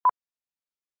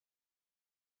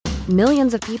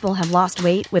Millions of people have lost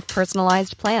weight with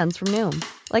personalized plans from Noom.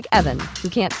 Like Evan, who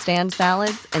can't stand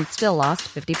salads and still lost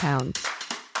 50 pounds.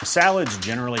 Salads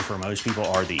generally for most people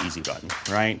are the easy button,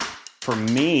 right? For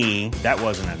me, that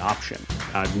wasn't an option.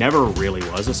 I never really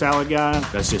was a salad guy.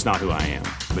 That's just not who I am.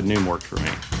 But Noom worked for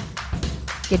me.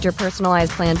 Get your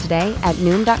personalized plan today at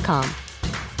Noom.com.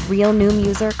 Real Noom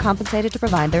user compensated to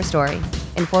provide their story.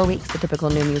 In 4 weeks, the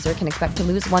typical Noom user can expect to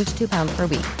lose 1 to 2 pounds per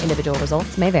week. Individual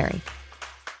results may vary.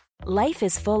 Life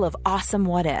is full of awesome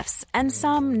what-ifs, and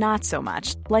some not so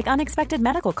much, like unexpected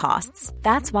medical costs.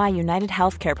 That's why United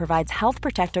Healthcare provides Health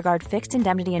Protector Guard fixed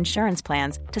indemnity insurance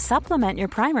plans to supplement your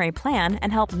primary plan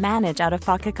and help manage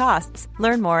out-of-pocket costs.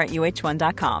 Learn more at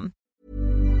uh1.com.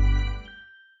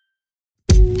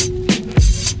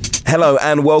 Hello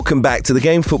and welcome back to the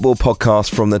Game Football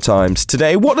Podcast from The Times.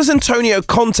 Today, what does Antonio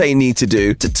Conte need to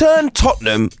do to turn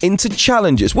Tottenham into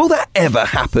challengers? Will that ever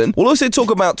happen? We'll also talk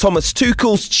about Thomas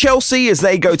Tuchel's Chelsea as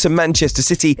they go to Manchester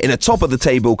City in a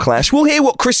top-of-the-table clash. We'll hear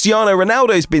what Cristiano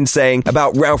Ronaldo's been saying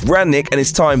about Ralph Rangnick and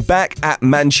his time back at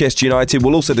Manchester United.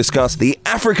 We'll also discuss the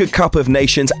Africa Cup of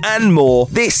Nations and more.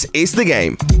 This is The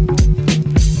Game.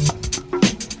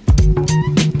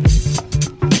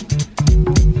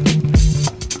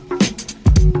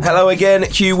 Hello again,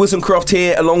 Hugh Woozencroft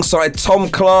here alongside Tom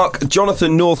Clark,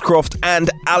 Jonathan Northcroft and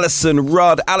Alison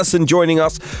Rudd. Alison joining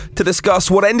us to discuss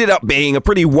what ended up being a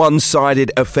pretty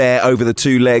one-sided affair over the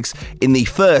two legs in the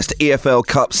first EFL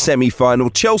Cup semi-final.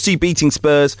 Chelsea beating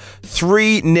Spurs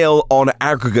 3-0 on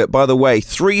aggregate. By the way,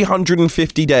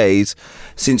 350 days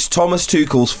since Thomas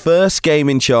Tuchel's first game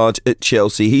in charge at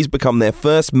Chelsea. He's become their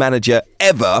first manager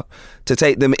ever to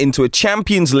take them into a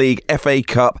Champions League, FA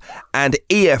Cup and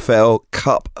EFL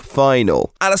Cup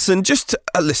final. Alison, just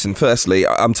listen, firstly,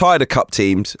 I'm tired of cup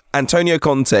teams. Antonio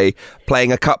Conte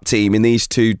playing a cup team in these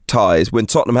two ties when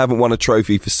Tottenham haven't won a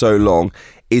trophy for so long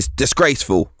is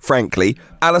disgraceful, frankly.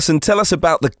 Alison, tell us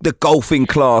about the golfing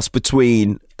class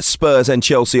between Spurs and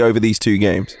Chelsea over these two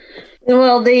games.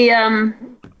 Well,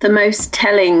 the most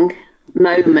telling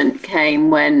moment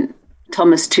came when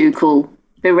Thomas Tuchel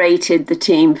berated the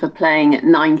team for playing at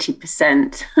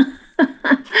 90%.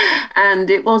 And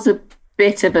it was a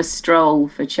bit of a stroll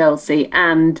for Chelsea.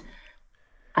 And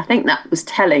I think that was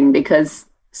telling because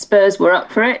Spurs were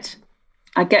up for it.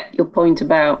 I get your point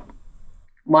about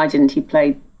why didn't he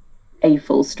play a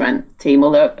full strength team,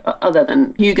 although other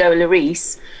than Hugo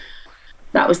Lloris,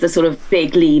 that was the sort of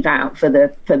big leave out for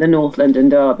the North London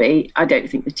derby. I don't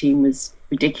think the team was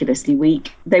ridiculously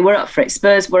weak. They were up for it.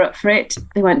 Spurs were up for it.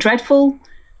 They weren't dreadful.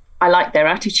 I liked their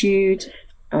attitude.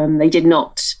 They did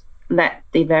not let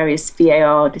the various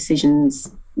VAR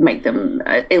decisions make them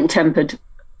ill-tempered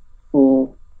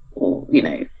or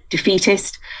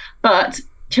defeatist. But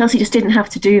Chelsea just didn't have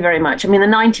to do very much. I mean, the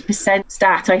 90%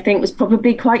 stat, I think, was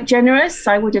probably quite generous.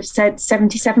 I would have said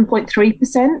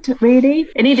 77.3%, really.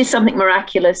 It needed something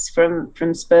miraculous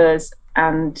from Spurs,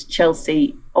 and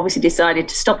Chelsea obviously decided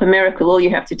to stop a miracle. All you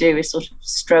have to do is sort of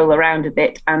stroll around a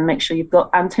bit and make sure you've got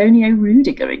Antonio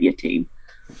Rudiger in your team.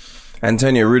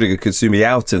 Antonio Rudiger could soon be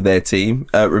out of their team.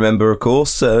 Remember, of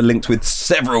course, linked with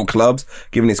several clubs,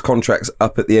 given his contract's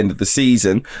up at the end of the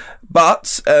season.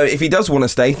 But if he does want to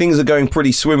stay, things are going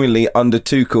pretty swimmingly under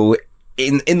Tuchel.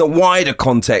 In the wider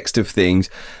context of things,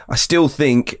 I still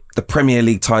think the Premier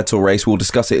League title race, we'll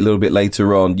discuss it a little bit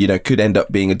later on, could end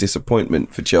up being a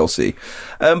disappointment for Chelsea.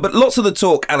 But lots of the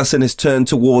talk, Alison, has turned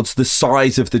towards the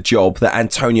size of the job that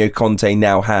Antonio Conte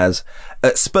now has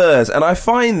at Spurs. And I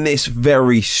find this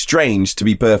very strange, to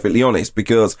be perfectly honest,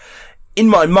 because in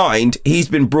my mind, he's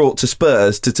been brought to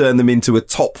Spurs to turn them into a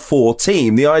top four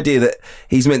team. The idea that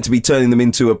he's meant to be turning them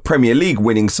into a Premier League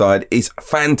winning side is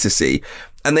fantasy.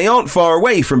 And they aren't far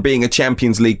away from being a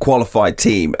Champions League qualified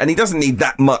team. And he doesn't need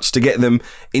that much to get them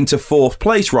into fourth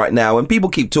place right now. And people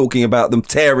keep talking about them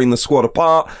tearing the squad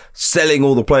apart, selling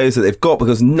all the players that they've got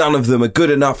because none of them are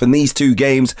good enough. And these two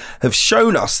games have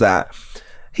shown us that.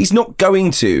 He's not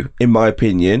going to, in my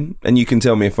opinion, and you can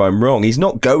tell me if I'm wrong, he's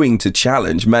not going to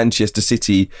challenge Manchester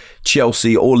City,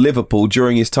 Chelsea or Liverpool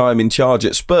during his time in charge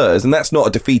at Spurs. And that's not a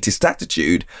defeatist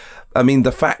attitude. I mean,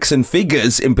 the facts and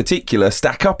figures in particular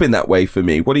stack up in that way for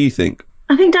me. What do you think?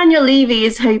 I think Daniel Levy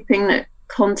is hoping that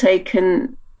Conte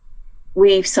can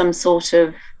weave some sort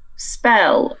of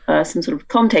spell, some sort of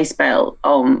Conte spell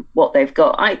on what they've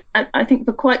got. I think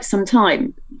for quite some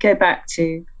time, go back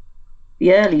to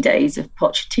the early days of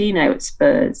Pochettino at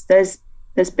Spurs,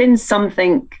 there's been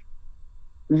something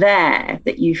there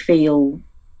that you feel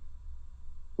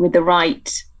with the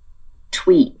right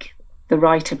tweak, the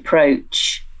right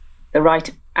approach, the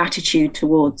right attitude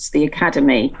towards the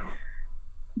academy,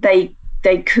 they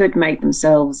could make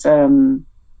themselves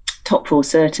top four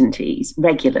certainties,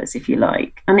 regulars, if you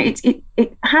like. And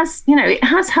it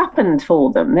has happened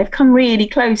for them. They've come really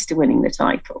close to winning the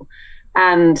title.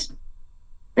 And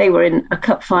they were in a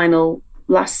cup final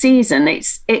last season.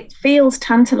 It feels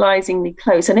tantalisingly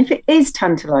close. And if it is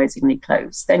tantalisingly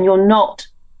close, then you're not,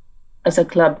 as a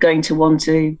club, going to want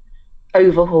to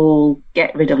overhaul,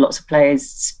 get rid of lots of players,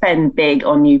 spend big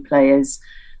on new players.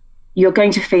 You're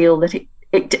going to feel that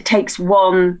it takes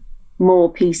one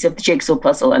more piece of the jigsaw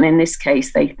puzzle. And in this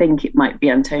case, they think it might be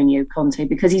Antonio Conte,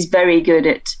 because he's very good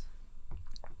at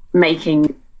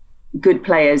making good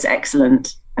players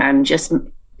excellent. And just,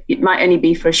 it might only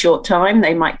be for a short time.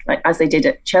 They might, like, as they did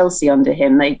at Chelsea under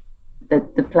him,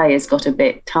 the players got a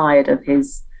bit tired of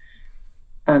his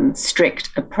strict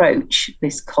approach,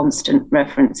 this constant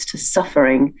reference to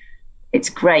suffering. It's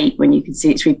great when you can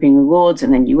see it's reaping rewards,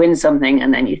 and then you win something,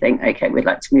 and then you think, okay, we'd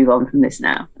like to move on from this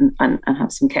now and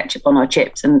have some ketchup on our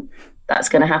chips, and that's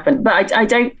going to happen. But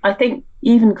I think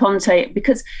even Conte,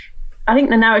 because I think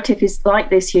the narrative is like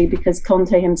this, Hugh, because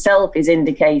Conte himself is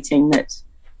indicating that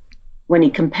when he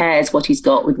compares what he's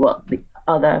got with what the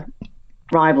other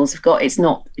rivals have got, it's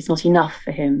not enough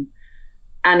for him.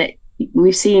 And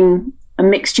we've seen a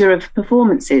mixture of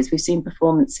performances. We've seen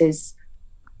performances.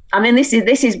 I mean, this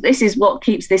is what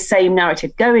keeps this same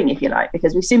narrative going, if you like,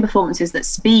 because we've seen performances that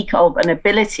speak of an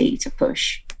ability to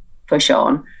push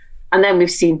on, and then we've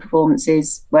seen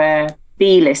performances where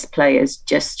B-list players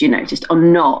just are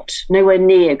not nowhere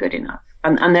near good enough,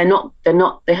 and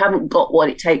they haven't got what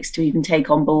it takes to even take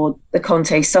on board the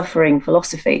Conte suffering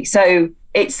philosophy. So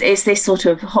it's this sort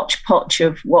of hodgepodge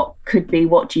of what could be,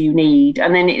 what do you need,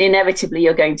 and then inevitably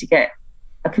you're going to get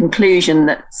a conclusion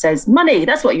that says money,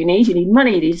 that's what you need. You need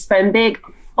money, you need to spend big,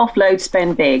 offload,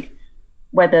 spend big.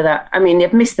 Whether that, I mean,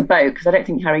 they've missed the boat, because I don't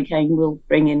think Harry Kane will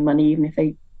bring in money even if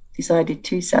they decided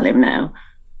to sell him now.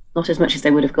 Not as much as they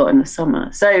would have got in the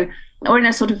summer. So we're in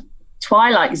a sort of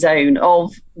twilight zone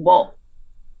of what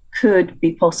could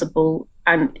be possible.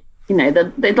 And,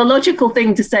 the logical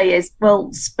thing to say is,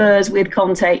 well, Spurs with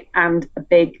Conte and a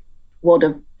big wad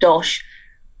of dosh,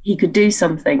 he could do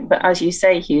something. But as you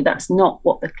say, Hugh, that's not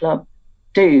what the club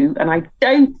do. And I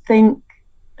don't think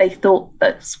they thought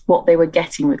that's what they were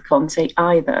getting with Conte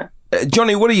either.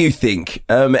 Johnny, what do you think?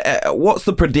 What's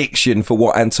the prediction for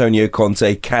what Antonio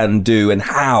Conte can do, and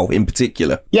how in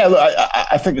particular? Yeah, look,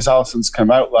 I think as Alison's kind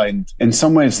of outlined, in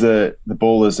some ways the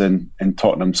ball is in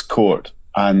Tottenham's court,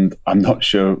 and I'm not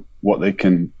sure what they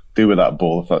can do with that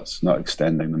ball, if that's not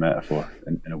extending the metaphor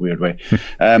in a weird way.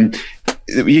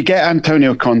 You get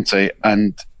Antonio Conte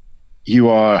and you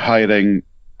are hiring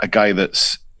a guy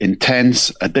that's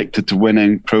intense, addicted to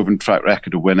winning, proven track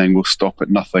record of winning, will stop at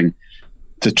nothing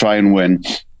to try and win.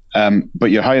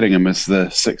 But you're hiring him as the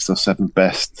 6th or 7th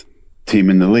best team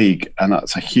in the league, and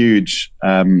that's a huge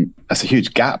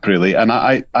gap, really. And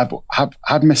I've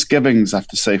had misgivings, I have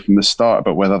to say, from the start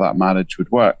about whether that marriage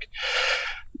would work,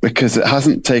 because it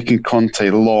hasn't taken Conte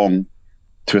long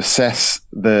to assess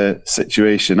the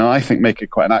situation, and I think make it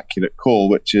quite an accurate call,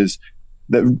 which is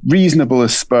that, reasonable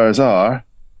as Spurs are,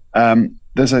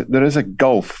 there is a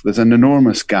gulf, there's an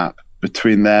enormous gap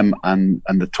between them and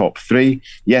the top three.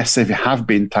 Yes, they have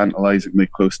been tantalisingly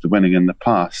close to winning in the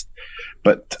past,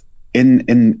 but in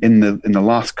the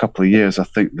last couple of years, I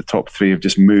think the top three have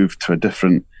just moved to a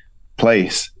different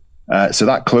place. So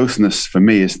that closeness for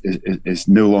me is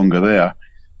no longer there.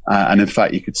 And in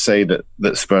fact, you could say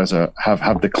that Spurs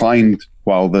have declined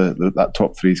while that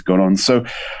top three's gone on. So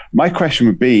my question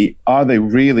would be, are they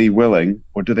really willing,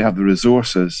 or do they have the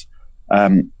resources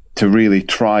to really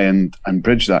try and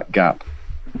bridge that gap?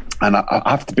 And I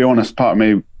have to be honest, part of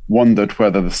me wondered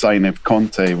whether the sign of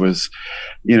Conte was,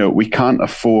 we can't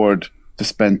afford to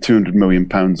spend £200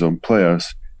 million on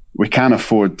players. We can't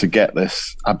afford to get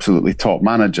this absolutely top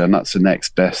manager, and that's the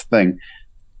next best thing.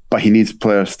 But he needs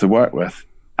players to work with.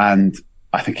 And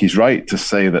I think he's right to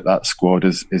say that squad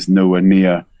is nowhere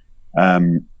near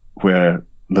where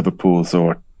Liverpool's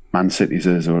or Man City's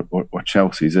is or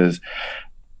Chelsea's is.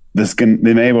 There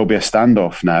may well be a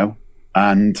standoff now,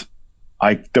 and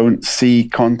I don't see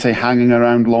Conte hanging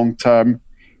around long term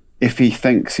if he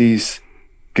thinks he's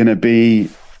going to be,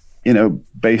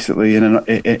 basically in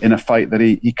a fight that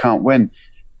he can't win.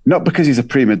 Not because he's a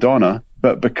prima donna,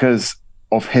 but because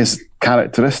of his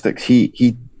characteristics.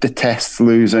 He detests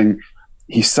losing.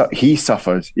 He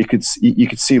suffers. You could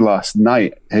see last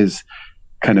night his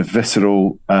kind of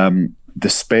visceral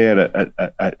despair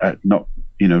at not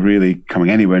really coming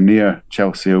anywhere near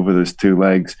Chelsea over those two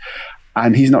legs,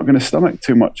 and he's not going to stomach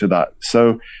too much of that.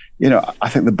 So I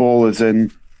think the ball is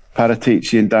in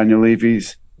Paratici and Daniel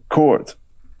Levy's court.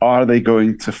 Are they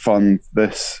going to fund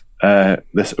this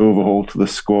this overhaul to the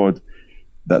squad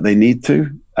that they need to.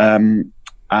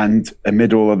 And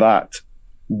amid all of that,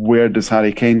 where does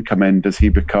Harry Kane come in? Does he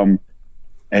become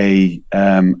a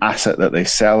asset that they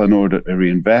sell in order to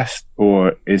reinvest,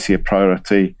 or is he a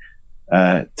priority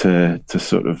to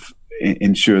sort of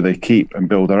ensure they keep and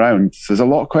build around? So there's a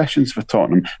lot of questions for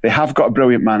Tottenham. They have got a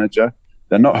brilliant manager.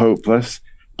 They're not hopeless,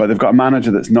 but they've got a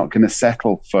manager that's not going to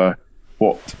settle for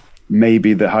what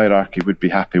maybe the hierarchy would be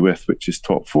happy with, which is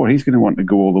top four. He's going to want to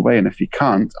go all the way. And if he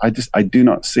can't, I do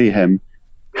not see him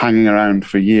hanging around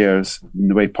for years in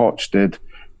the way Poch did,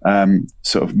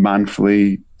 sort of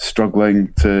manfully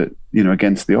struggling to,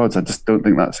 against the odds. I just don't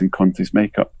think that's in Conte's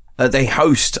makeup. They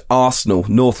host Arsenal,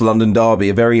 North London derby,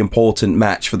 a very important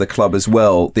match for the club as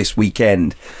well this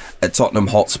weekend at Tottenham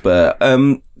Hotspur.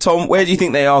 Tom, where do you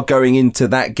think they are going into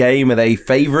that game? Are they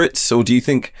favourites, or do you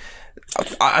think...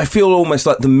 I feel almost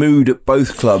like the mood at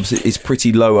both clubs is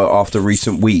pretty lower after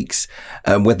recent weeks,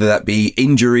 whether that be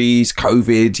injuries,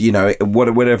 COVID,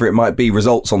 whatever it might be,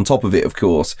 results on top of it, of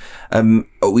course.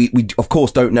 We of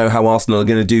course don't know how Arsenal are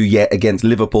going to do yet against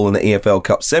Liverpool in the EFL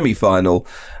Cup semi-final,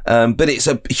 but it's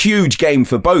a huge game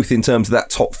for both in terms of that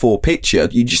top four picture.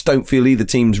 You just don't feel either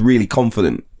team's really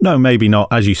confident. No, maybe not.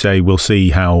 As you say, we'll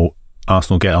see how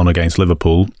Arsenal get on against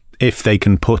Liverpool. If they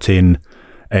can put in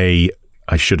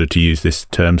I shudder to use this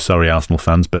term, sorry Arsenal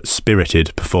fans, but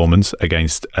spirited performance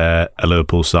against a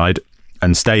Liverpool side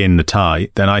and stay in the tie,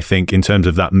 then I think in terms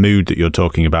of that mood that you're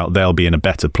talking about, they'll be in a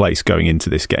better place going into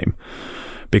this game.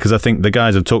 Because I think the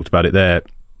guys have talked about it there.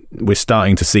 We're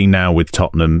starting to see now with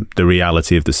Tottenham the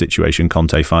reality of the situation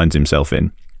Conte finds himself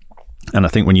in. And I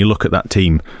think when you look at that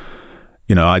team,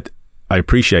 I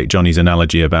appreciate Johnny's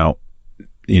analogy about,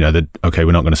 okay,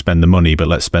 we're not going to spend the money, but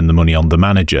let's spend the money on the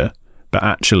manager. But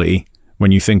actually,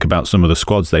 when you think about some of the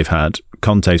squads they've had,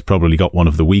 Conte's probably got one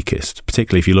of the weakest,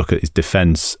 particularly if you look at his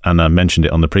defence. And I mentioned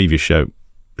it on the previous show,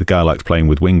 the guy likes playing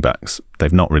with wing-backs.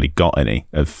 They've not really got any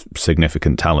of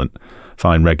significant talent.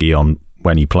 Fine Reggie on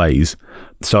when he plays.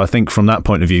 So I think from that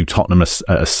point of view, Tottenham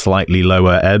are at a slightly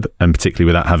lower ebb, and particularly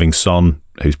without having Son,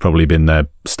 who's probably been their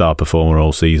star performer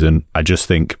all season, I just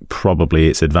think probably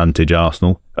it's advantage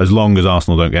Arsenal. As long as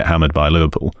Arsenal don't get hammered by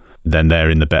Liverpool, then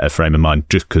they're in the better frame of mind,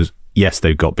 just because yes,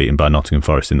 they got beaten by Nottingham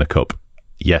Forest in the Cup.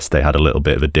 Yes, they had a little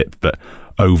bit of a dip, but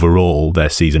overall, their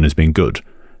season has been good.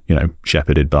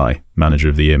 Shepherded by Manager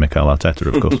of the Year, Mikel Arteta,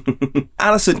 of course.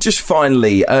 Alison, just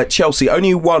finally, Chelsea,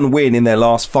 only one win in their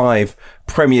last 5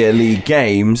 Premier League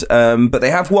games, but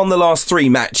they have won the last 3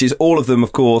 matches, all of them,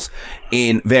 of course,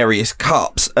 in various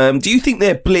cups. Do you think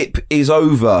their blip is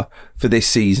over for this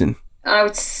season? I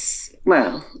would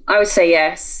say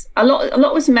yes. A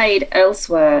lot was made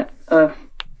elsewhere of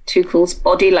Tuchel's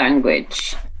body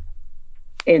language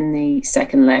in the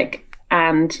second leg,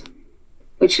 and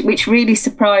which really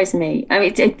surprised me. I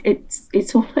mean,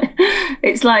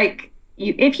 it's like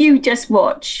if you're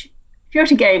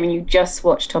at a game and you just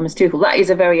watch Thomas Tuchel, that is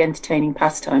a very entertaining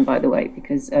pastime, by the way,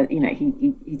 because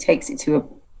he takes it to a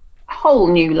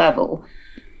whole new level,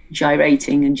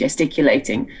 gyrating and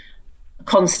gesticulating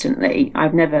constantly.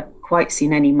 I've never quite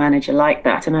seen any manager like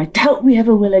that, and I doubt we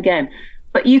ever will again.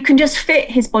 But you can just fit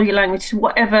his body language to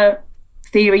whatever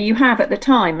theory you have at the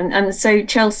time. And so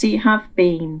Chelsea have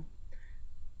been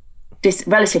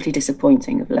relatively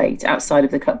disappointing of late outside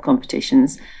of the cup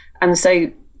competitions. And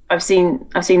so I've seen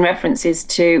references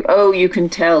to, you can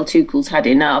tell Tuchel's had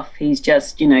enough. He's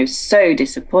just, so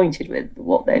disappointed with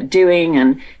what they're doing.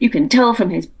 And you can tell from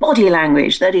his body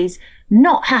language that he's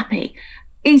not happy.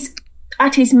 He's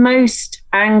at his most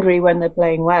angry when they're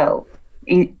playing well.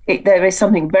 There is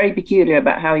something very peculiar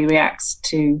about how he reacts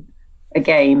to a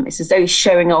game. It's as though he's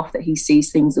showing off that he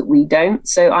sees things that we don't.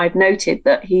 So I've noted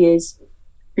that he is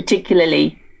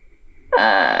particularly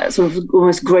sort of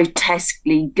almost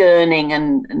grotesquely gurning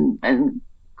and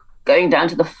going down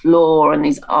to the floor, and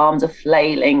his arms are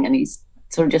flailing, and he's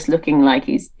sort of just looking like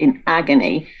he's in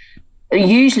agony.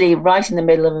 Usually right in the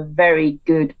middle of a very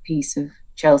good piece of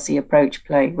Chelsea approach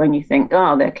play, when you think,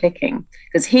 they're clicking.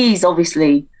 Because he's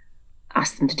obviously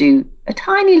asked them to do a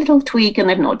tiny little tweak and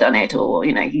they've not done it, or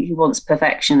he wants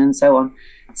perfection and so on.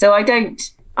 So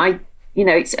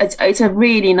it's a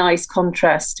really nice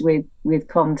contrast with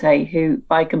Conte, who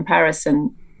by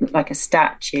comparison looked like a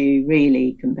statue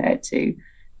really compared to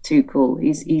Tuchel.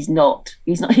 He's not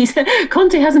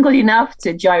Conte hasn't got enough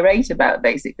to gyrate about,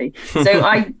 basically. So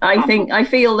I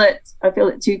feel that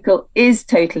Tuchel is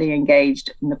totally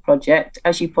engaged in the project.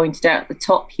 As you pointed out, the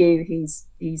top Hugh, he's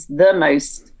the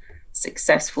most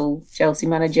successful Chelsea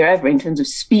manager ever in terms of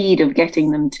speed of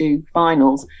getting them to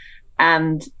finals,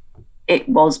 and it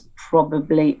was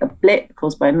probably a blip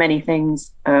caused by many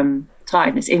things.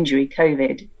 time, this injury,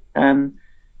 COVID,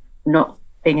 not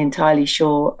being entirely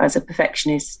sure as a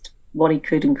perfectionist what he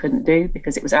could and couldn't do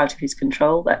because it was out of his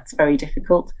control. That's very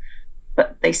difficult.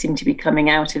 But they seem to be coming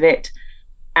out of it.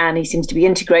 And he seems to be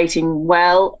integrating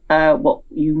well what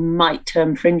you might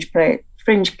term fringe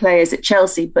players at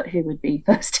Chelsea, but who would be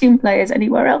first team players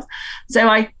anywhere else. So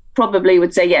I probably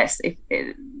would say yes, if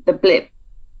the blip,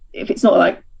 if it's not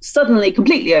like suddenly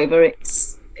completely over,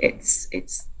 it's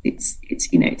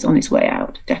on its way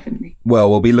out, definitely. Well,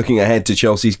 we'll be looking ahead to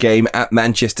Chelsea's game at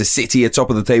Manchester City, a top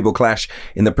of the table clash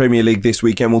in the Premier League this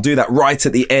weekend. We'll do that right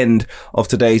at the end of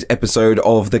today's episode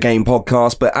of the Game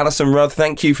Podcast. But Alison Rudd,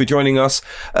 thank you for joining us.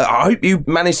 I hope you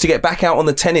managed to get back out on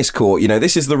the tennis court. You know,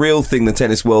 this is the real thing the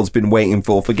tennis world's been waiting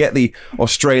for. Forget the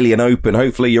Australian Open.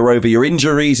 Hopefully you're over your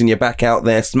injuries and you're back out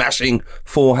there smashing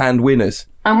forehand winners.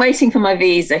 I'm waiting for my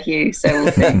visa, Hugh, so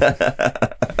we'll see.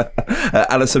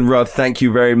 Alison Rudd, thank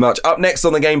you very much. Up next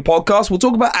on the Game Podcast, we'll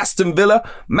talk about Aston Villa,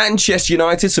 Manchester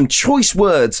United, some choice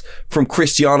words from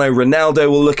Cristiano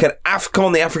Ronaldo. We'll look at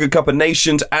AFCON, the Africa Cup of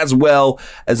Nations, as well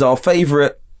as our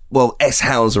favourite, well,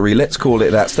 S-housery, let's call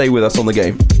it that. Stay with us on the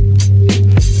game.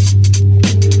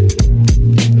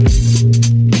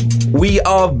 We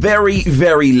are very,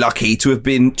 very lucky to have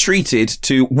been treated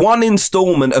to one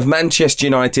instalment of Manchester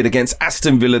United against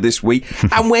Aston Villa this week,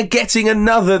 and we're getting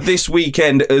another this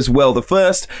weekend as well. The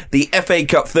first, the FA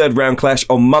Cup third round clash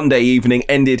on Monday evening,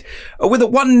 ended with a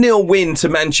 1-0 win to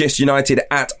Manchester United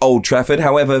at Old Trafford.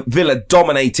 However, Villa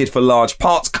dominated for large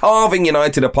parts, carving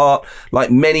United apart like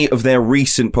many of their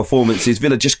recent performances.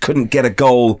 Villa just couldn't get a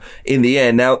goal in the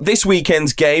end. Now, this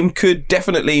weekend's game could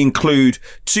definitely include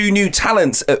two new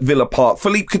talents at Villa Park.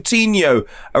 Philippe Coutinho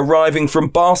arriving from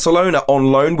Barcelona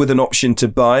on loan with an option to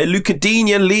buy. Luca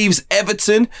Digne leaves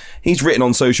Everton. He's written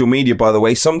on social media, by the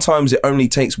way, sometimes it only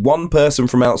takes one person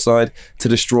from outside to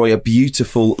destroy a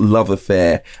beautiful love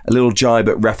affair. A little jibe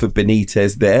at Rafa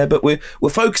Benitez there, but we're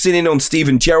focusing in on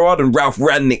Steven Gerrard and Ralph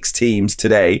Rangnick's teams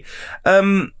today.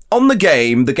 On the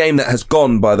game that has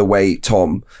gone, by the way,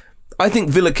 Tom, I think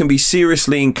Villa can be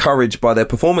seriously encouraged by their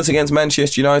performance against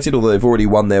Manchester United, although they've already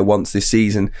won there once this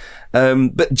season.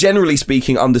 But generally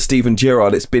speaking, under Steven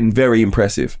Gerrard, it's been very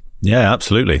impressive. Yeah,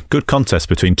 absolutely. Good contest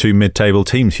between two mid-table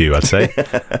teams, Hugh, I'd say.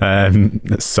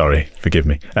 Sorry, forgive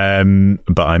me.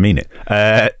 But I mean it.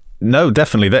 No,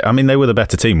 definitely. They were the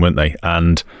better team, weren't they?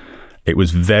 And it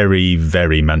was very,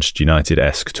 very Manchester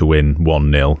United-esque to win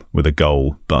 1-0 with a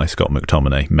goal by Scott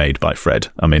McTominay made by Fred.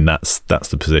 I mean, that's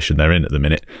the position they're in at the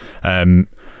minute.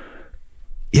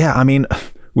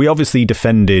 We obviously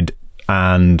defended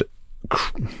and...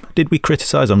 Did we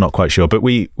criticise? I'm not quite sure. But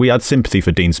we had sympathy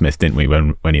for Dean Smith, didn't we,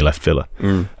 when he left Villa?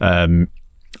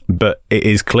 But it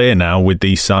is clear now with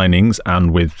these signings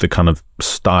and with the kind of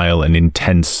style and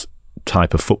intense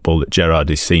type of football that Gerrard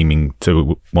is seeming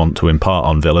to want to impart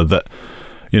on Villa that,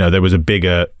 you know, there was a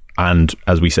bigger and,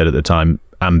 as we said at the time,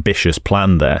 ambitious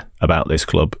plan there about this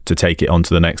club to take it on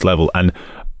to the next level. And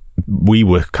we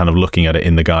were kind of looking at it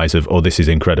in the guise of, this is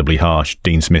incredibly harsh.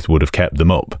 Dean Smith would have kept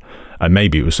them up. And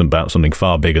maybe it was about something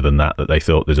far bigger than that they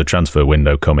thought there's a transfer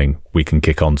window coming. We can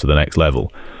kick on to the next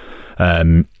level.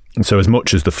 So as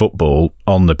much as the football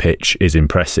on the pitch is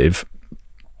impressive,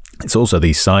 it's also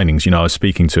these signings. You know, I was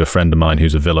speaking to a friend of mine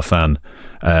who's a Villa fan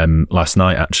last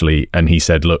night, actually, and he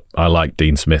said, look, I like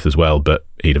Dean Smith as well, but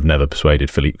he'd have never persuaded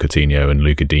Philippe Coutinho and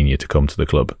Luca Digne to come to the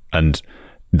club. And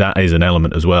that is an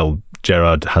element as well.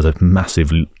 Gerrard has a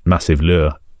massive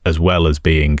lure, as well as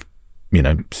being, you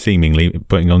know, seemingly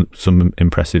putting on some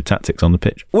impressive tactics on the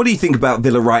pitch. What do you think about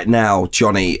Villa right now,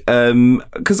 Johnny?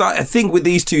 Because I think with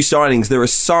these two signings, there are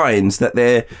signs that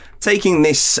they're taking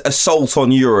this assault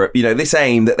on Europe, you know, this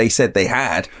aim that they said they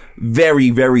had, very,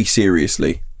 very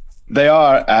seriously. They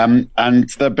are, and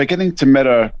they're beginning to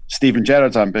mirror Steven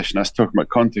Gerrard's ambition. I was talking about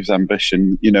Conte's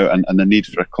ambition, you know, and the need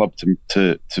for a club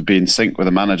to be in sync with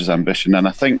a manager's ambition. And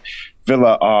I think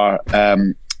Villa are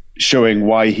showing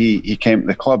why he came to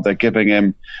the club. They're giving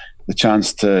him the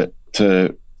chance to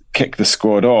kick the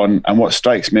squad on. And what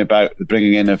strikes me about the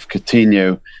bringing in of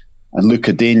Coutinho and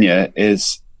Luca Digne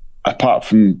is, apart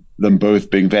from them both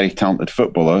being very talented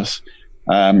footballers,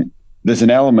 there's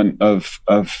an element of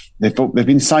they've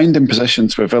been signed in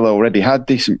positions where Villa already had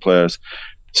decent players.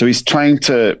 So he's trying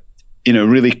to, you know,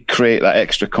 really create that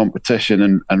extra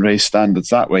competition and raise standards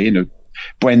that way. You know,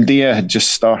 Buendia had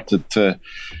just started to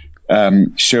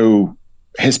show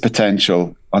his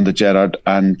potential under Gerrard,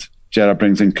 and Gerrard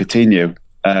brings in Coutinho,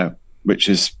 which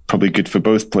is probably good for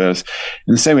both players.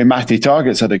 In the same way, Matty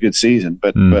Targett's had a good season,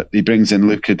 but he brings in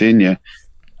Luca Digne.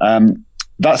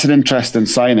 That's an interesting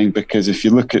signing, because if you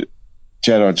look at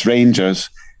Gerrard's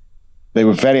Rangers, They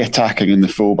were very attacking in the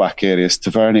full-back areas.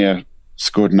 Tavernier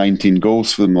scored 19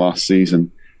 goals for them last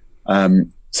season.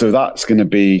 So that's going to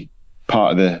be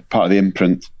part of the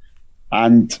imprint.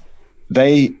 And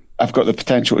they have got the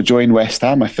potential to join West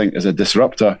Ham, I think, as a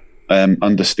disruptor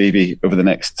under Stevie over the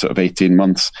next sort of 18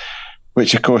 months,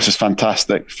 which of course is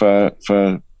fantastic for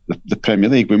the Premier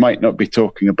League. We might not be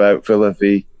talking about Villa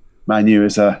v Man U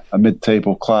as a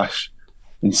mid-table clash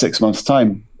in 6 months'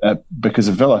 time because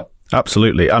of Villa.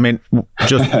 Absolutely. I mean,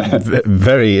 just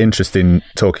very interesting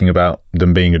talking about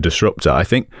them being a disruptor. I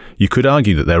think you could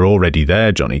argue that they're already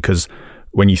there, Johnny, because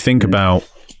when you think about,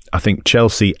 I think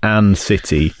Chelsea and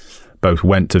City both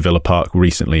went to Villa Park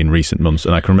recently in recent months,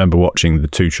 and I can remember watching the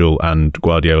Tuchel and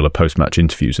Guardiola post-match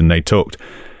interviews, and they talked,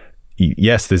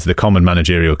 yes, there's the common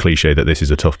managerial cliche that this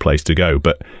is a tough place to go,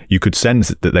 but you could sense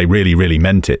that they really, really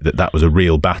meant it, that was a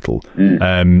real battle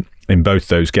in both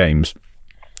those games.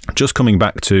 Just coming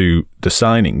back to the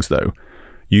signings, though,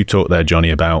 you talked there, Johnny,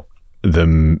 about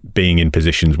them being in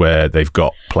positions where they've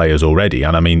got players already.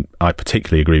 And I mean, I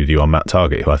particularly agree with you on Matt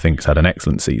Targett, who I think has had an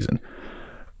excellent season.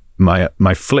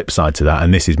 My flip side to that,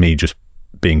 and this is me just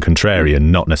being contrarian,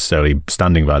 not necessarily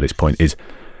standing by this point, is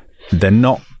they're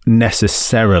not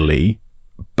necessarily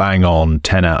bang on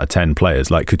 10 out of 10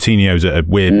 players. Like Coutinho's at a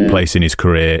weird place in his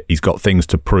career. He's got things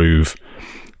to prove.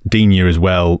 Digne as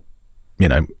well. You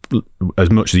know,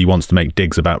 as much as he wants to make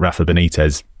digs about Rafa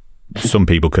Benitez, some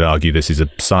people could argue this is a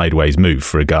sideways move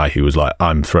for a guy who was like,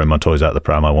 I'm throwing my toys out the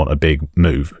pram, I want a big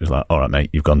move. It's like, all right, mate,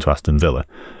 you've gone to Aston Villa.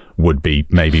 Would be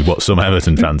maybe what some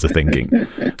Everton fans are thinking.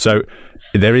 So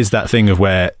there is that thing of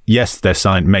where, yes,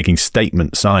 they're making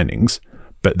statement signings,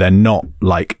 but they're not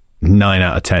like 9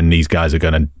 out of 10, these guys are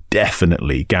going to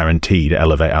definitely guaranteed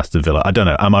elevate Aston Villa. I don't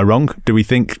know. Am I wrong? Do we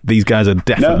think these guys are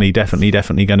definitely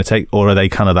going to take, or are they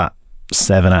kind of that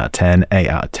 7 out of 10, 8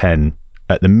 out of 10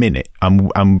 at the minute?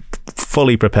 I'm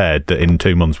fully prepared that in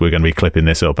 2 months we're going to be clipping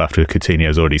this up after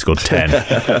Coutinho's already scored 10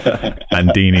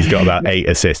 and Dini's got about 8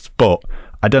 assists. But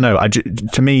I don't know.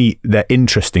 To me, they're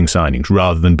interesting signings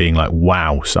rather than being like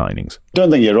wow signings. I don't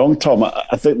think you're wrong, Tom.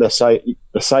 I think the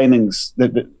signings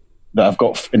that have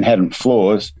got inherent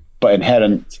flaws, but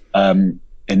inherent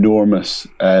enormous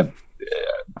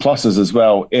pluses as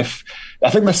well. I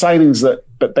think the signings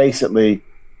that basically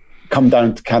come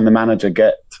down to, can the manager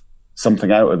get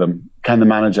something out of them? Can the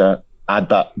manager add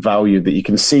that value that you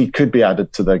can see could be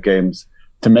added to their games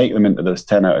to make them into those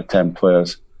 10 out of 10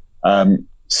 players?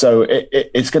 So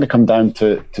it's going to come down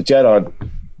to Gerrard,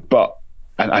 but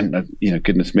and you know,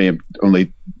 goodness me,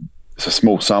 it's a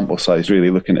small sample size really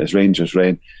looking at his Rangers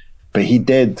reign, but he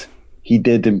did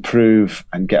improve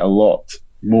and get a lot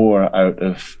more out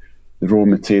of the raw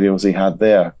materials he had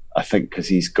there. I think because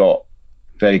he's got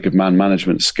very good man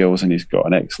management skills and he's got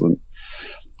an excellent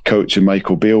coach in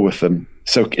Michael Beale with him.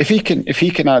 So if he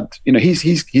can add, you know,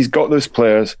 he's got those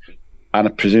players, and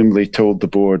I presumably told the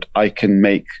board, I can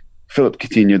make Philippe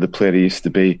Coutinho the player he used to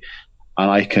be,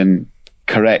 and I can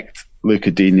correct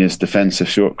Luca Digne's defensive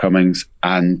shortcomings,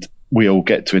 and we all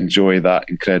get to enjoy that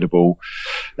incredible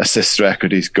assist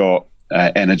record he's got,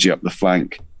 energy up the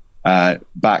flank.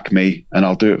 Back me and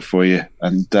I'll do it for you.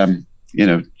 And you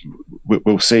know,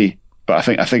 we'll see. But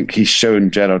I think he's shown,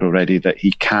 Gerrard, already that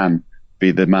he can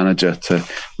be the manager to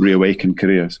reawaken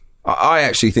careers. I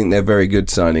actually think they're very good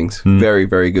signings. Very,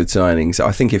 very good signings.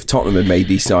 I think if Tottenham had made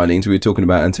these signings, we were talking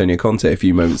about Antonio Conte a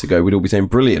few moments ago, we'd all be saying,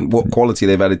 brilliant, what quality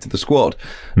they've added to the squad.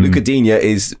 Luca Digne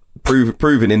is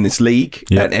proven in this league,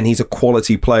 and he's a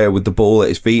quality player with the ball at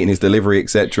his feet and his delivery,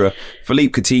 etc.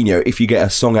 Philippe Coutinho, if you get a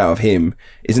song out of him,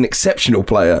 is an exceptional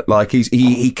player. Like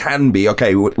he can be.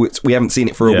 Okay, we haven't seen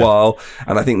it for a while,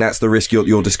 and I think that's the risk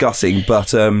you're discussing.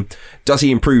 But does he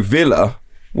improve Villa?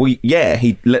 Well, yeah,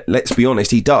 let's be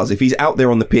honest, he does. If he's out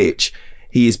there on the pitch,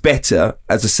 he is better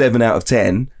as a 7 out of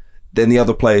 10 than the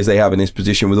other players they have in his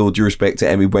position, with all due respect to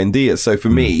Emi Buendia. So for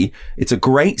me, it's a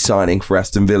great signing for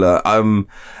Aston Villa. And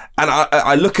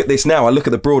I look at this now, I look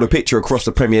at the broader picture across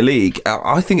the Premier League.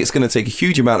 I think it's going to take a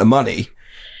huge amount of money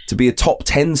to be a top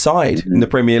 10 side in the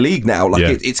Premier League now. Like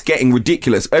it's getting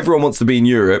ridiculous. Everyone wants to be in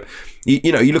Europe.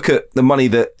 You know, you look at the money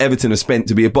that Everton has spent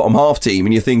to be a bottom half team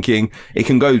and you're thinking it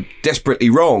can go desperately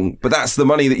wrong, but that's the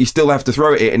money that you still have to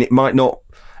throw at it, and it might not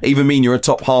even mean you're a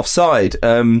top half side.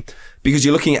 Because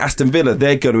you're looking at Aston Villa,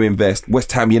 they're going to invest.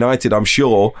 West Ham United, I'm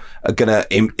sure, are going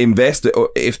to invest. Or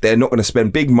if they're not going to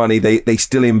spend big money, they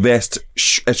still invest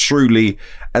as shrewdly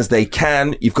as they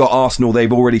can. You've got Arsenal,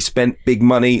 they've already spent big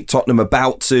money. Tottenham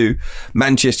about to.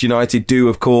 Manchester United do,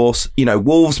 of course. You know,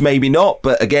 Wolves maybe not,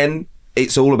 but again,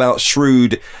 it's all about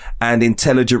shrewd and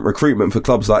intelligent recruitment for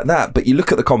clubs like that. But you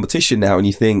look at the competition now and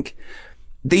you think,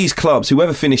 these clubs,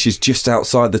 whoever finishes just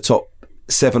outside the top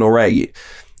 7 or 8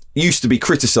 used to be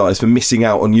criticised for missing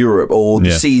out on Europe, or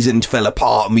the season fell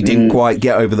apart and we didn't quite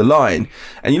get over the line.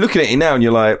 And you look at it now and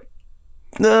you're like,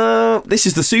 no, this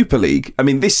is the Super League. I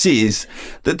mean, this is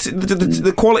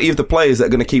the quality of the players that are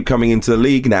going to keep coming into the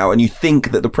league now, and you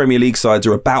think that the Premier League sides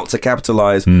are about to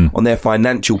capitalise on their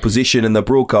financial position and their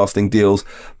broadcasting deals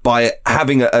by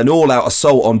having an all-out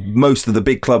assault on most of the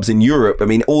big clubs in Europe. I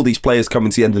mean, all these players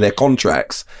coming to the end of their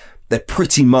contracts, they're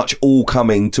pretty much all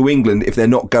coming to England if they're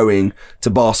not going to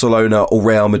Barcelona or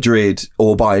Real Madrid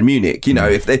or Bayern Munich. You know,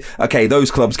 if those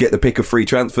clubs get the pick of free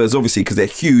transfers, obviously, because they're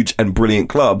huge and brilliant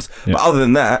clubs. Yeah. But other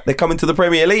than that, they're coming to the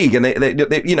Premier League, and they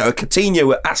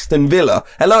Coutinho at Aston Villa.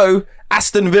 Hello,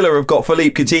 Aston Villa have got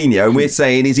Philippe Coutinho, and we're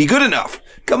saying, is he good enough?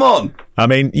 Come on. I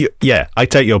mean, I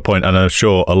take your point, and I'm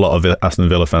sure a lot of Aston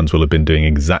Villa fans will have been doing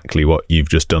exactly what you've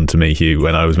just done to me, Hugh,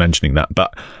 when I was mentioning that.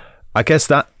 But I guess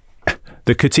that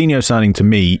the Coutinho signing, to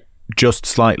me, just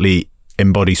slightly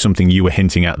embodies something you were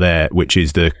hinting at there, which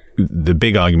is the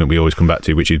big argument we always come back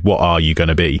to, which is, what are you going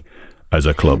to be as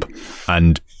a club?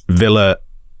 And Villa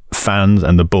fans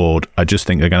and the board, I just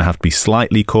think they're going to have to be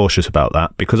slightly cautious about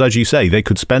that, because, as you say, they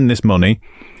could spend this money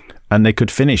and they could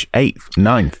finish 8th,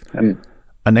 9th.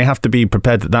 And they have to be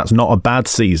prepared that that's not a bad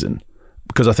season,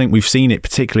 because I think we've seen it,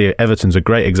 particularly Everton's a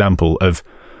great example of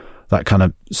that kind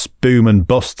of boom and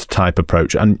bust type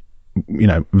approach. And you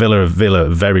know, Villa, a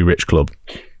very rich club.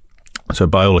 So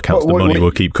by all accounts, the money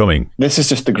will keep coming. This is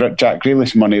just the Jack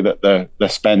Grealish money that they're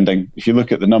spending. If you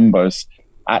look at the numbers,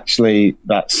 actually,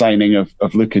 that signing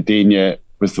of Luca Digne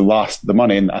was the last of the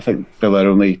money. And I think Villa are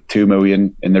only 2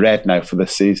 million in the red now for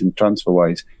this season,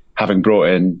 transfer-wise, having brought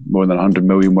in more than 100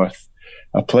 million worth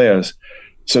of players.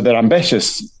 So they're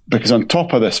ambitious, because on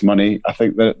top of this money, I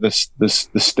think that there's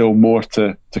still more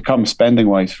to come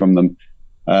spending-wise from them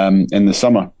in the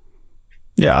summer.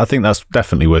 Yeah, I think that's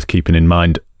definitely worth keeping in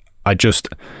mind. I guess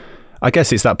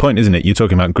it's that point, isn't it? You're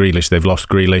talking about Grealish. They've lost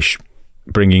Grealish,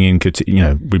 bringing in,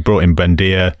 we brought in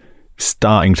Buendia,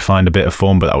 starting to find a bit of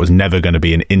form, but that was never going to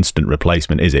be an instant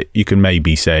replacement, is it? You can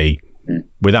maybe say,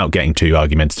 without getting too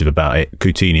argumentative about it,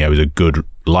 Coutinho is a good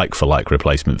like-for-like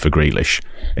replacement for Grealish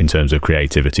in terms of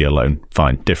creativity alone.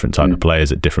 Fine, different type of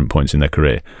players at different points in their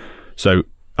career. So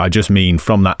I just mean,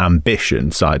 from that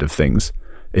ambition side of things,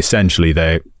 essentially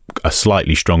they're a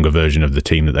slightly stronger version of the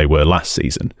team that they were last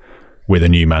season, with a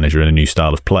new manager and a new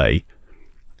style of play.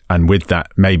 And with that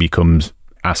maybe comes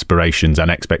aspirations and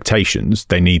expectations.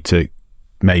 They need to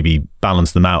maybe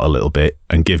balance them out a little bit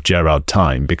and give Gerrard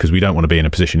time, because we don't want to be in a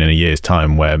position in a year's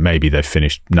time where maybe they've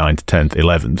finished 9th, 10th,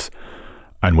 11th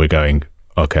and we're going,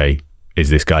 okay, is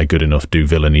this guy good enough? Do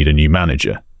Villa need a new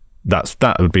manager?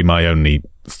 That would be my only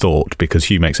thought, because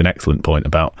Hugh makes an excellent point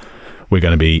about we're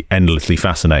going to be endlessly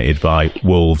fascinated by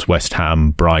Wolves, West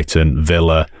Ham, Brighton,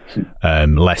 Villa,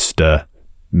 Leicester,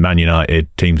 Man United,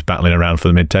 teams battling around for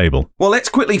the mid-table. Well, let's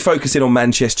quickly focus in on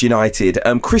Manchester United.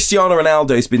 Cristiano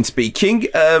Ronaldo's been speaking.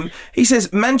 He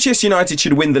says Manchester United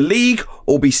should win the league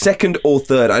or be second or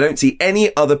third. I don't see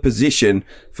any other position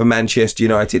for Manchester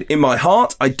United. In my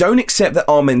heart, I don't accept that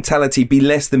our mentality be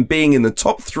less than being in the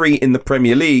top 3 in the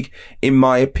Premier League, in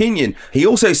my opinion. He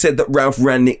also said that Ralf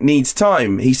Rangnick needs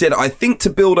time. He said, I think to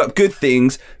build up good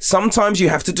things, sometimes you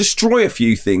have to destroy a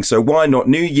few things. So why not?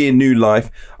 New year, new life.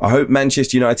 I hope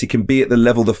Manchester United can be at the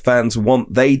level the fans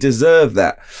want. They deserve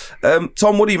that.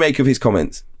 Tom, what do you make of his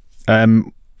comments?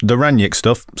 The Rangnick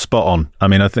stuff, spot on. I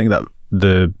mean, I think that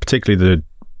particularly the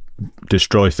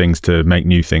destroy things to make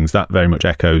new things, that very much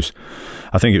echoes.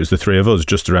 I think it was the three of us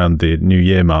just around the New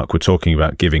Year mark were talking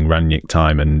about giving Rangnick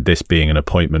time, and this being an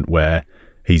appointment where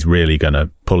he's really going to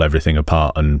pull everything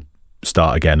apart and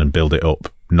start again and build it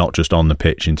up, not just on the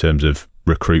pitch in terms of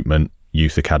recruitment,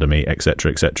 youth academy,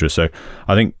 etc., etc. So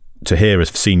I think to hear a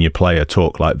senior player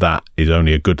talk like that is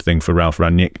only a good thing for Ralf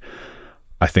Rangnick.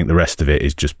 I think the rest of it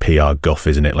is just PR guff,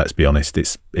 isn't it? Let's be honest.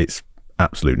 It's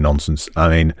absolute nonsense. I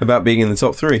mean, about being in the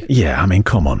top 3. Yeah, I mean,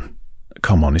 come on.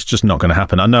 It's just not going to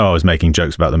happen. I know I was making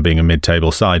jokes about them being a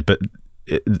mid-table side, but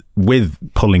with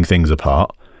pulling things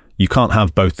apart, you can't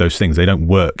have both those things. They don't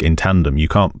work in tandem. You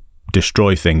can't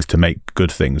destroy things to make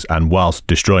good things, and whilst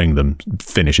destroying them,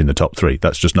 finish in the top 3.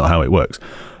 That's just not how it works.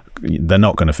 They're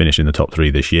not going to finish in the top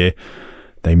 3 this year.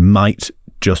 They might,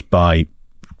 just by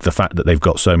the fact that they've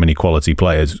got so many quality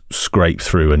players, scrape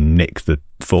through and nick the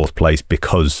 4th place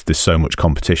because there's so much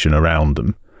competition around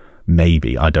them.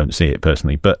 Maybe. I don't see it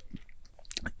personally. But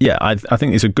yeah, I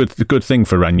think it's a good thing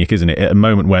for Rangnick, isn't it? At a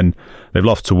moment when they've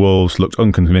lost to Wolves, looked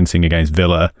unconvincing against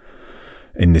Villa,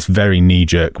 in this very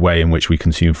knee-jerk way in which we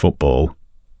consume football,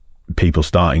 people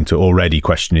starting to already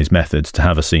question his methods, to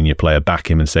have a senior player back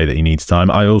him and say that he needs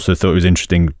time. I also thought it was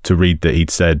interesting to read that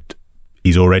he'd said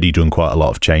he's already done quite a lot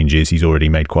of changes. He's already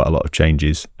made quite a lot of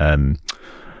changes on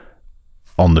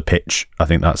the pitch. I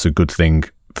think that's a good thing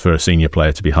for a senior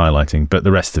player to be highlighting. But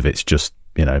the rest of it's just,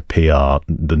 PR,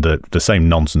 the same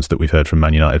nonsense that we've heard from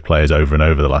Man United players over and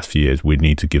over the last few years. We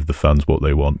need to give the fans what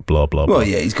they want, blah, blah, blah. Well,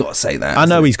 yeah, he's got to say that. I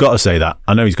know he's got to say that.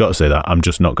 I'm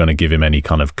just not going to give him any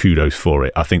kind of kudos for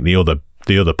it. I think the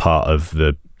other part of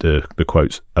the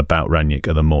quotes about Rangnick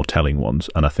are the more telling ones.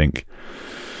 And I think,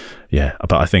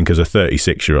 but I think as a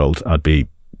 36-year-old, I'd be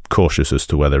cautious as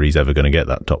to whether he's ever going to get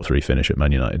that top 3 finish at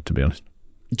Man United, to be honest.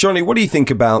 Johnny, what do you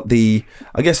think about the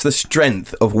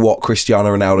strength of what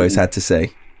Cristiano Ronaldo's had to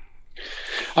say?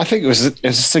 I think it was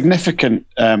a significant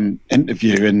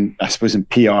interview in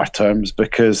PR terms,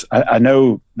 because I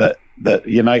know that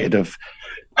United have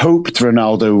hoped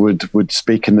Ronaldo would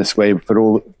speak in this way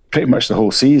for pretty much the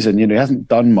whole season. He hasn't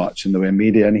done much in the way of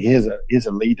media, and he is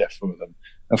a leader for them,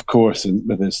 of course, and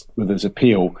with his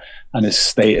appeal and his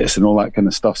status and all that kind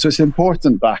of stuff. So it's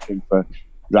important backing for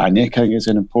Rangnick. I think it's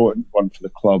an important one for the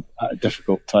club at a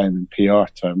difficult time in PR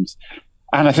terms.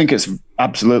 And I think it's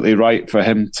absolutely right for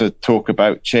him to talk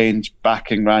about change,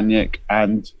 backing Rangnick,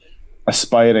 and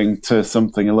aspiring to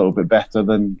something a little bit better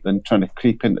than trying to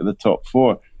creep into the top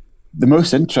 4. The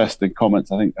most interesting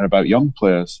comments, I think, are about young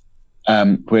players,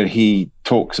 where he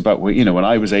talks about, when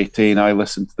I was 18, I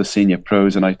listened to the senior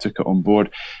pros and I took it on board,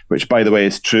 which, by the way,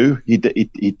 is true. He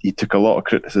took a lot of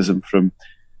criticism from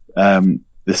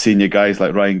the senior guys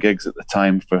like Ryan Giggs at the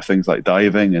time for things like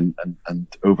diving and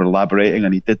over elaborating,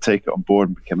 and he did take it on board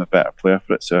and became a better player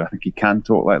for it. So I think he can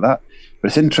talk like that. But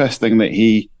it's interesting that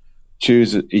he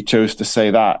chose to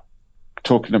say that,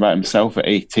 talking about himself at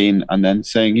 18, and then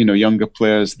saying, younger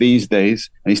players these days,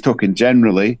 and he's talking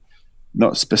generally,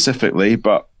 not specifically,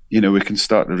 but we can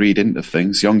start to read into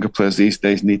things. Younger players these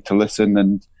days need to listen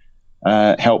and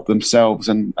help themselves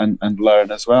and learn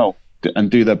as well,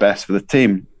 and do their best for the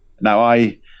team. Now,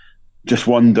 I just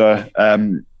wonder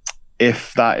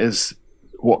if that is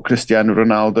what Cristiano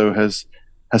Ronaldo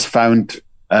has found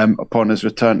upon his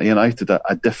return to United,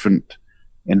 a different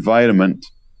environment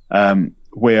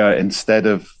where, instead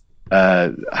of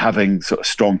having sort of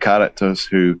strong characters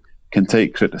who can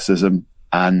take criticism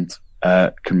and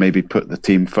can maybe put the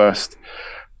team first,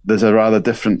 there's a rather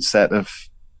different set of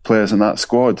players in that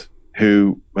squad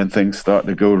who, when things start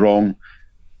to go wrong,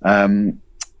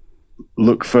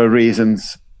 look for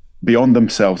reasons beyond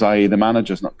themselves, i.e. the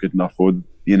manager's not good enough, or,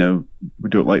 we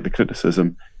don't like the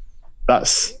criticism.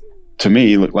 That's, to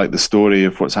me, looked like the story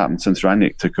of what's happened since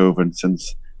Rangnick took over, and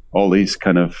since all these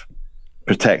kind of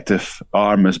protective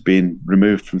arm has been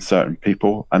removed from certain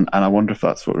people. And I wonder if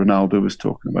that's what Ronaldo was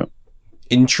talking about.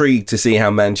 Intrigued to see how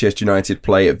Manchester United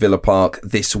play at Villa Park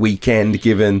this weekend,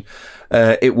 given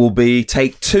it will be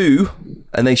take 2,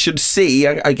 and they should see,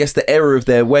 I guess, the error of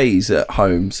their ways at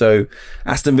home. So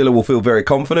Aston Villa will feel very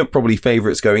confident, probably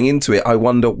favourites going into it. I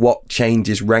wonder what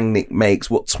changes Rangnick makes,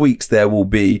 what tweaks there will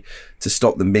be to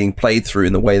stop them being played through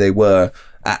in the way they were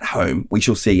at home. We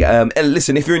shall see. And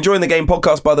listen, if you're enjoying the Game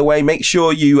podcast, by the way, make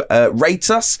sure you rate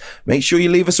us, make sure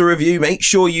you leave us a review, make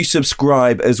sure you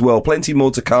subscribe as well. Plenty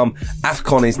more to come.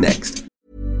 AFCON is next.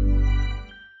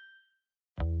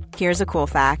 Here's a cool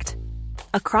fact.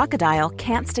 A crocodile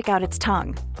can't stick out its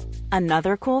tongue.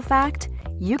 Another cool fact,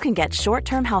 you can get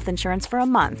short-term health insurance for a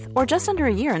month or just under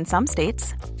a year in some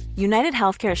states. United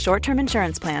Healthcare short-term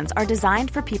insurance plans are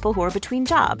designed for people who are between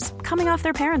jobs, coming off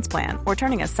their parents' plan, or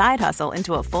turning a side hustle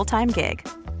into a full-time gig.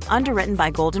 Underwritten by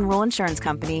Golden Rule Insurance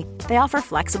Company, they offer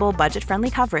flexible, budget-friendly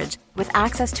coverage with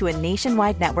access to a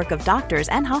nationwide network of doctors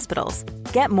and hospitals.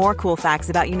 Get more cool facts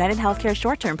about United Healthcare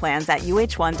short-term plans at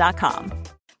uh1.com.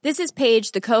 This is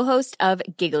Paige, the co-host of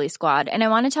Giggly Squad, and I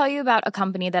want to tell you about a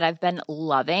company that I've been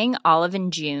loving, Olive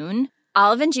 & June.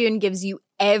 Olive & June gives you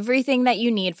everything that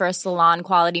you need for a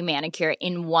salon-quality manicure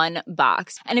in one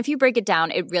box. And if you break it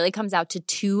down, it really comes out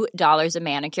to $2 a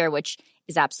manicure, which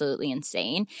is absolutely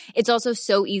insane. It's also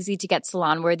so easy to get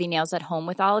salon-worthy nails at home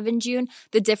with Olive & June.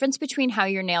 The difference between how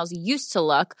your nails used to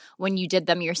look when you did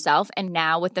them yourself and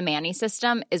now with the Mani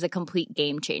system is a complete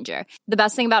game changer. The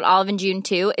best thing about Olive & June,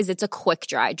 too, is it's a quick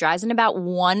dry. Dries in about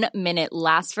 1 minute,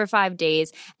 lasts for 5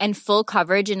 days, and full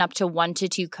coverage in up to 1 to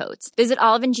 2 coats. Visit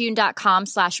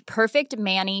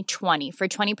oliveandjune.com/perfectmani20 for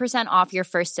 20% off your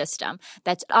first system.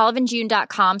 That's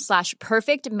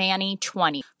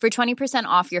oliveandjune.com/perfectmani20 for 20%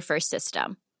 off your first system.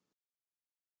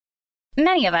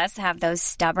 Many of us have those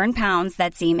stubborn pounds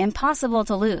that seem impossible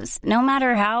to lose, no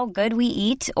matter how good we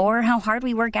eat or how hard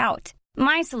we work out.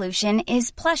 My solution is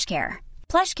PlushCare.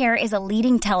 PlushCare is a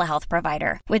leading telehealth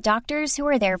provider with doctors who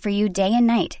are there for you day and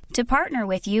night to partner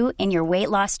with you in your weight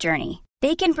loss journey.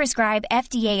 They can prescribe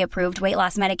FDA-approved weight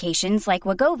loss medications like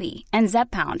Wegovy and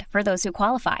Zepbound for those who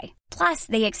qualify. Plus,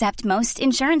 they accept most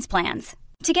insurance plans.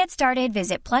 To get started,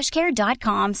 visit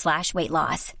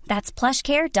plushcare.com/weightloss. That's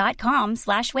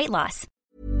plushcare.com/weightloss.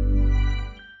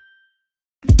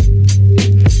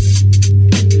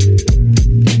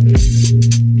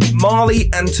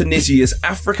 Mali and Tunisia's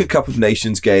Africa Cup of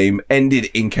Nations game ended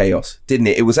in chaos, didn't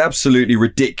it? It was absolutely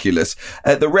ridiculous.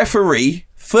 The referee,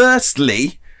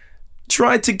 firstly,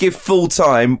 tried to give full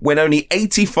time when only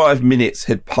 85 minutes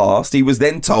had passed. He was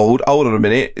then told, hold on a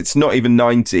minute, it's not even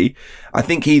 90. I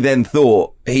think he then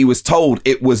thought he was told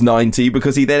it was 90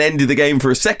 because he then ended the game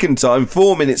for a second time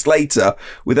 4 minutes later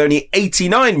with only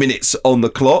 89 minutes on the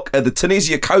clock. The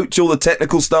Tunisia coach, all the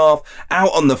technical staff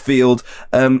out on the field,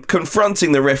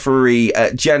 confronting the referee,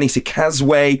 Gianni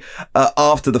Sikazwe,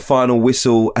 after the final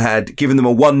whistle had given them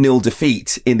a 1-0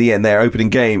 defeat in the end, their opening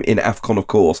game in AFCON, of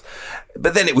course.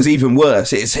 But then it was even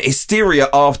worse. It's hysteria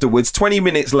afterwards. 20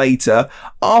 minutes later,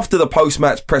 after the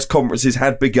post-match press conferences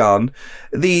had begun,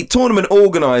 the tournament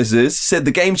organisers said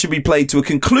the game should be played to a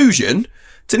conclusion.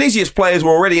 Tunisia's players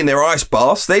were already in their ice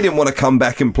baths. They didn't want to come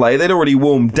back and play. They'd already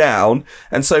warmed down.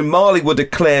 And so Mali were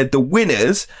declared the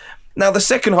winners. Now, the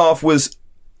second half was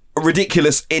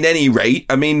ridiculous in any rate.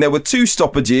 I mean, there were 2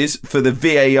 stoppages for the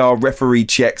VAR referee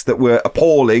checks that were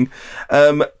appalling.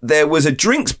 There was a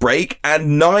drinks break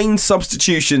and 9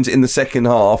 substitutions in the second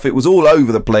half. It was all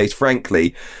over the place,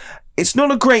 frankly. It's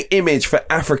not a great image for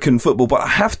African football, but I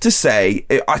have to say,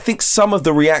 I think some of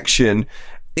the reaction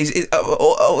is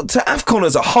to AFCON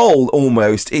as a whole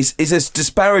almost is as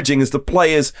disparaging as the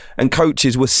players and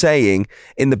coaches were saying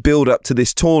in the build-up to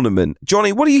this tournament.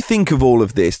 Johnny, what do you think of all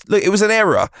of this? Look, it was an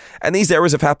error, and these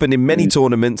errors have happened in many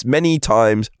tournaments, many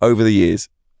times over the years.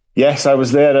 Yes, I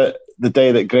was there at the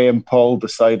day that Graham Paul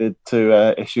decided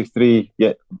to issue 3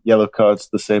 yellow cards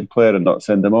to the same player and not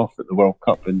send him off at the World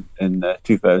Cup in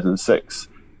 2006.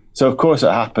 So, of course,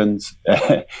 it happens.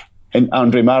 And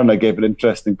Andre Marina gave an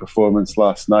interesting performance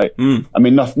last night. I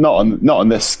mean, not on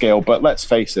this scale, but let's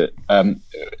face it. I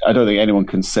don't think anyone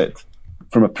can sit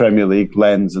from a Premier League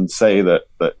lens and say that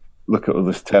look at all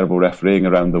this terrible refereeing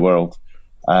around the world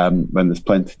when there's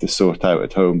plenty to sort out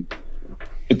at home.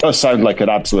 It does sound like an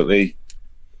absolutely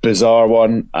bizarre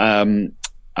one, and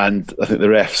I think the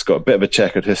ref's got a bit of a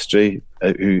checkered history,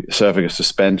 who serving a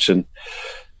suspension,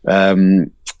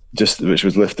 which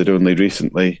was lifted only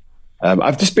recently.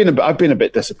 I've been a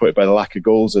bit disappointed by the lack of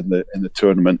goals in the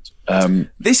tournament.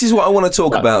 This is what I want to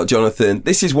talk about, Jonathan.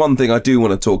 This is one thing I do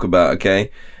want to talk about,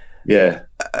 okay? Yeah.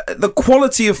 The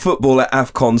quality of football at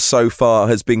AFCON so far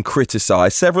has been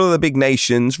criticised. Several of the big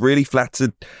nations really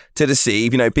flattered to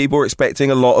deceive. You know, people were expecting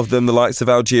a lot of them, the likes of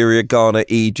Algeria, Ghana,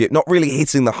 Egypt, not really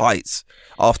hitting the heights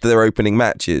after their opening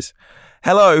matches.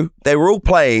 Hello, they were all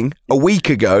playing a week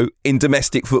ago in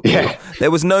domestic football. Yeah. There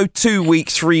was no 2-week,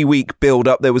 3-week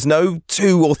build-up. There was no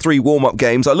 2 or 3 warm-up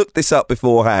games. I looked this up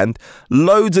beforehand.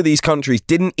 Loads of these countries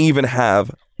didn't even have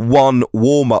one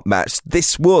warm-up match.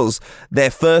 This was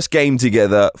their first game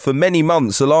together for many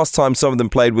months. The last time some of them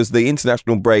played was the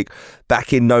international break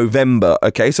back in November.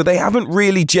 Okay, so they haven't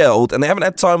really gelled, and they haven't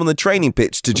had time on the training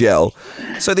pitch to gel.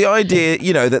 So the idea,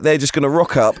 you know, that they're just going to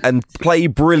rock up and play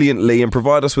brilliantly and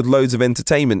provide us with loads of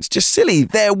entertainment, it's just silly.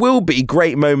 There will be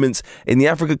great moments in the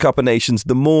Africa Cup of Nations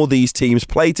the more these teams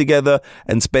play together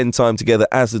and spend time together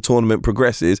as the tournament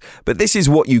progresses. But this is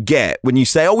what you get when you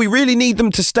say, oh, we really need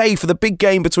them to stay for the big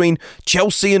game between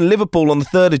Chelsea and Liverpool on the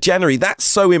 3rd of January. That's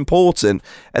so important.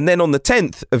 And then on the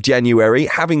 10th of January,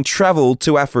 having travelled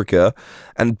to Africa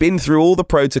and been through all the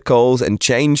protocols and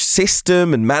changed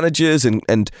system and managers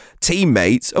and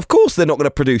teammates, of course they're not going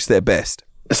to produce their best.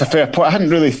 It's a fair point. I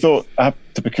hadn't really thought, I have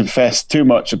to confess, too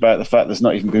much about the fact there's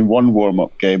not even been one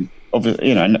warm-up game. Obviously,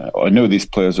 you know, I know these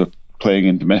players were playing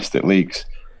in domestic leagues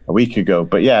a week ago,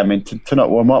 but yeah, I mean, to not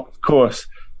warm up, of course.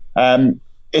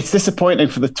 It's disappointing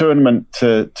for the tournament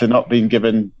to not being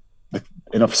given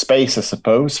enough space, I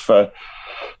suppose, for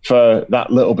that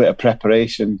little bit of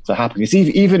preparation to happen. Because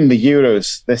even the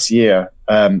Euros this year,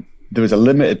 there was a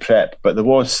limited prep, but there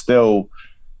was still,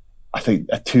 I think,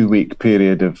 a 2-week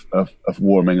period of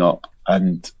warming up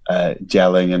and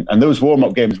gelling, and those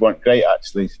warm-up games weren't great,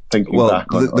 actually. Thinking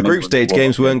back on the group stage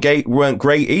games weren't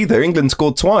great either. England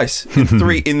scored twice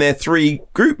in their 3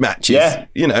 group matches. Yeah,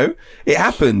 you know, it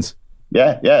happens.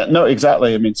 Yeah, no,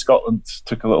 exactly. I mean, Scotland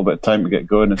took a little bit of time to get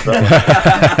going as well.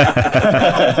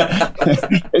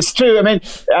 It's true. I mean,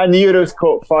 and the Euros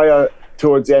caught fire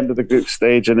towards the end of the group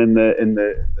stage and in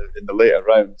the later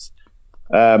rounds.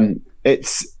 But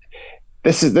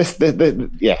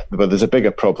there's a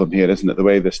bigger problem here, isn't it? The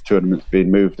way this tournament's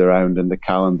been moved around in the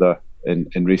calendar.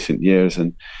 in recent years,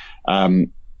 and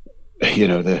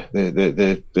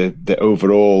the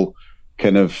overall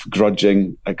kind of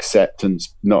grudging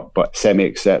acceptance, but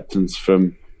semi-acceptance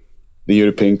from the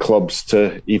European clubs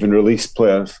to even release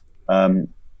players.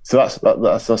 So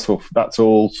that's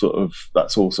all sort of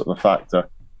a factor.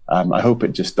 I hope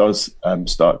it just does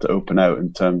start to open out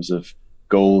in terms of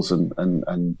goals and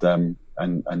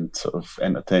sort of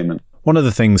entertainment. One of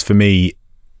the things for me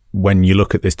when you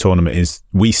look at this tournament is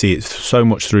we see it so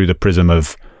much through the prism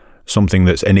of something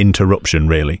that's an interruption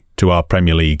really to our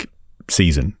Premier League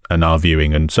season and our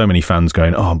viewing, and so many fans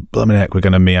going, oh blimey heck, we're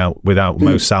going to be out without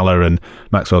Mo Salah and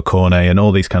Maxwell Cornet and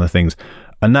all these kind of things,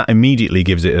 and that immediately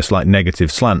gives it a slight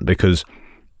negative slant, because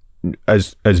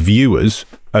as viewers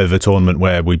of a tournament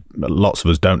where lots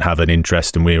of us don't have an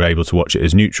interest and we're able to watch it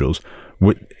as neutrals,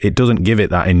 it doesn't give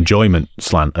it that enjoyment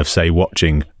slant of, say,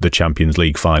 watching the Champions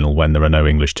League final when there are no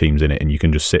English teams in it and you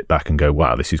can just sit back and go,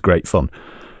 wow, this is great fun.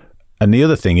 And the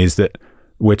other thing is that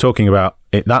we're talking about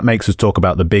it, that makes us talk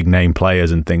about the big name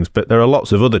players and things, but there are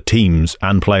lots of other teams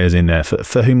and players in there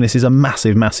for whom this is a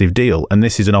massive, massive deal. And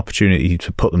this is an opportunity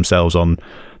to put themselves on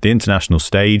the international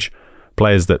stage,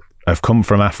 players that have come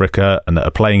from Africa and that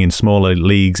are playing in smaller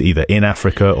leagues, either in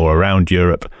Africa or around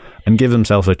Europe, and give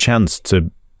themselves a chance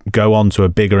to go on to a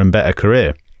bigger and better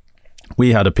career.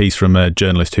 We had a piece from a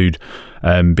journalist who'd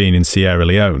been in Sierra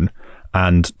Leone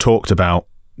and talked about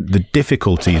the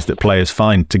difficulties that players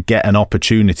find to get an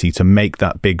opportunity to make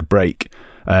that big break.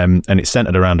 And it's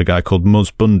centred around a guy called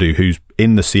Muz Bundu, who's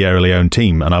in the Sierra Leone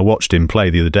team. And I watched him play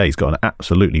the other day. He's got an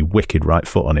absolutely wicked right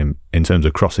foot on him in terms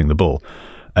of crossing the ball.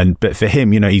 But for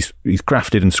him, he's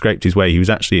grafted and scraped his way. He was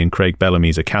actually in Craig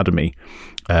Bellamy's academy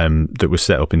that was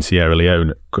set up in Sierra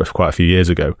Leone quite a few years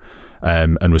ago,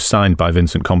 and was signed by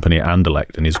Vincent Kompany at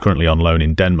Anderlecht, and is currently on loan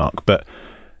in Denmark. But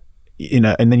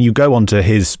and then you go onto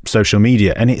his social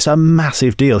media, and it's a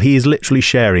massive deal. He is literally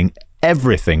sharing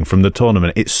everything from the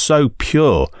tournament. It's so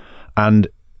pure, and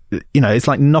it's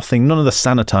like nothing. None of the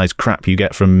sanitized crap you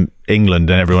get from England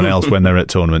and everyone else when they're at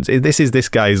tournaments. This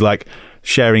guy's like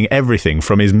sharing everything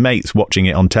from his mates watching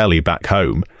it on telly back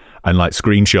home and like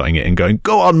screenshotting it and going,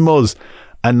 "Go on, Muzz!"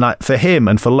 And like for him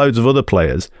and for loads of other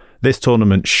players, this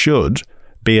tournament should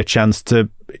be a chance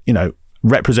to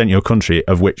represent your country,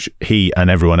 of which he and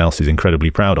everyone else is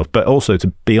incredibly proud of, but also to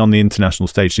be on the international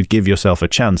stage, to give yourself a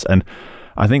chance. And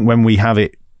I think when we have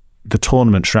it, the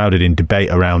tournament shrouded in debate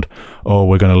around, oh,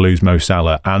 we're going to lose Mo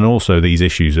Salah, and also these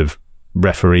issues of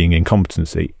refereeing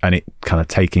incompetency, and it kind of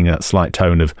taking that slight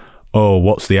tone of, oh,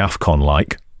 what's the AFCON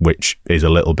like, which is a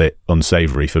little bit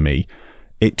unsavoury for me.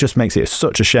 It just makes it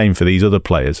such a shame for these other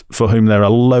players, for whom there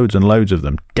are loads and loads of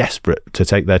them desperate to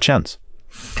take their chance.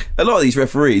 A lot of these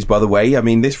referees, by the way, I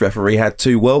mean, this referee had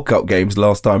 2 World Cup games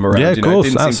last time around. Yeah, of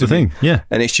course, that's the thing. Yeah,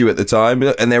 an issue at the time,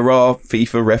 and there are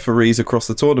FIFA referees across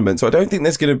the tournament, so I don't think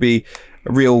there's going to be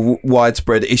a real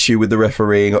widespread issue with the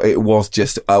refereeing. It was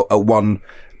just a one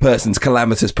person's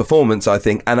calamitous performance, I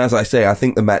think. And as I say, I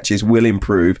think the matches will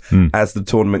improve as the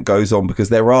tournament goes on, because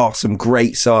there are some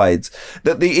great sides.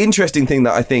 The interesting thing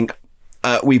that I think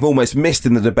we've almost missed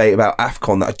in the debate about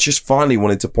AFCON that I just finally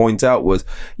wanted to point out was,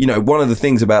 one of the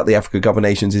things about the Africa Cup of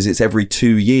Nations is it's every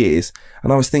 2 years.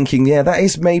 And I was thinking, yeah, that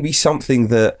is maybe something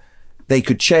that they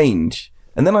could change.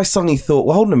 And then I suddenly thought,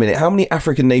 well, hold on a minute, how many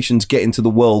African nations get into the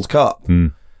World Cup?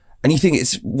 And you think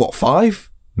it's, 5?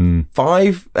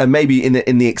 5? And maybe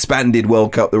in the expanded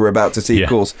World Cup that we're about to see, of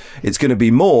course, it's going to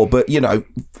be more. But,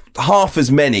 half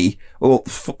as many, or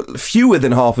fewer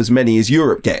than half as many as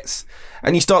Europe gets.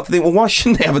 And you start to think, well, why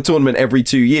shouldn't they have a tournament every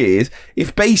 2 years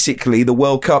if basically the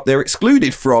World Cup they're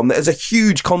excluded from, there's a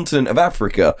huge continent of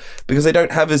Africa, because they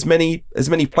don't have as many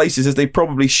places as they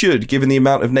probably should, given the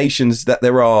amount of nations that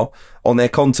there are on their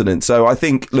continent. So I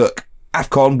think, look,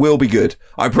 AFCON will be good.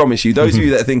 I promise you. Those of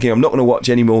you that are thinking, I'm not going to watch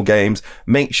any more games,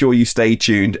 make sure you stay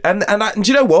tuned. And do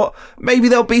you know what? Maybe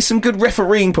there'll be some good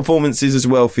refereeing performances as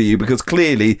well for you, because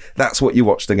clearly that's what you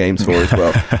watch the games for as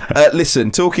well.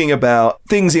 Listen, talking about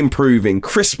things improving,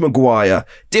 Chris Maguire,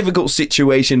 difficult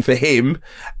situation for him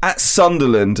at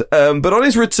Sunderland. But on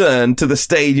his return to the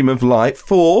Stadium of Light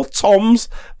for Tom's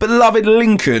beloved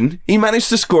Lincoln, he managed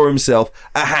to score himself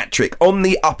a hat-trick on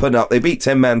the up and up. They beat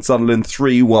 10-man Sunderland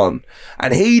 3-1.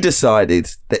 And he decided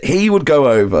that he would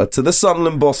go over to the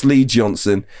Sunderland boss Lee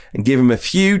Johnson and give him a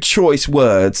few choice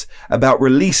words about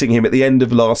releasing him at the end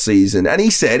of last season. And he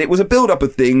said, it was a build-up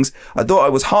of things. I thought I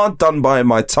was hard done by in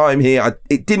my time here.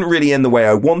 It didn't really end the way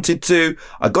I wanted to.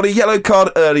 I got a yellow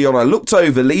card early on. I looked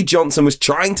over. Lee Johnson was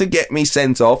trying to get me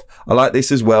sent off. I like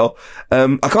this as well.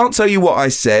 I can't tell you what I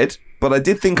said, but I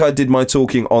did think I did my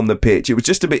talking on the pitch. It was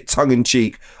just a bit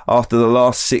tongue-in-cheek after the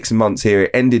last 6 months here.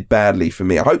 It ended badly for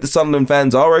me. I hope the Sunderland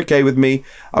fans are okay with me.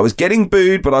 I was getting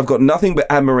booed, but I've got nothing but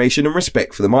admiration and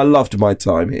respect for them. I loved my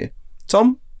time here.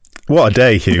 Tom? What a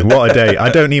day, Hugh. What a day. I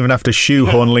don't even have to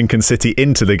shoehorn Lincoln City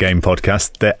into the game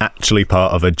podcast. They're actually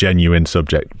part of a genuine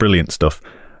subject. Brilliant stuff.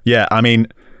 Yeah, I mean,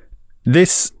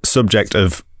 this subject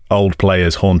of old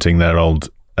players haunting their old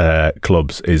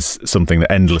clubs is something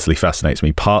that endlessly fascinates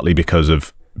me, partly because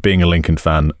of being a Lincoln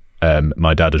fan.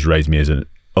 My dad has raised me as an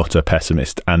utter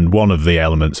pessimist, and one of the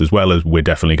elements, as well as we're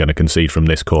definitely going to concede from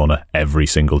this corner every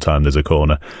single time there's a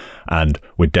corner, and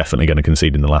we're definitely going to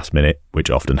concede in the last minute, which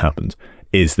often happens,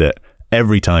 is that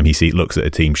every time he looks at a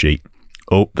team sheet,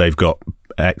 they've got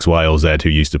X, Y or Z who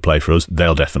used to play for us,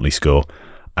 they'll definitely score.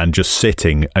 And just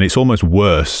sitting, and it's almost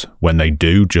worse when they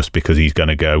do, just because he's going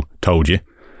to go, told you.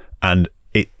 And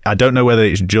I don't know whether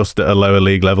it's just at a lower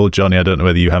league level, Johnny, I don't know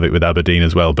whether you have it with Aberdeen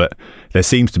as well, but there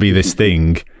seems to be this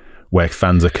thing where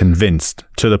fans are convinced,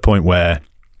 to the point where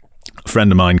a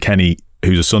friend of mine, Kenny,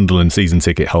 who's a Sunderland season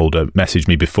ticket holder, messaged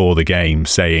me before the game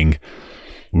saying,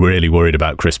 really worried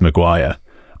about Chris Maguire.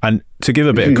 And to give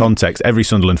a bit of context, every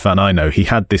Sunderland fan I know, he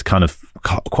had this kind of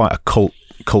quite a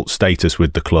cult status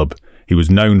with the club. He was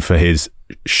known for his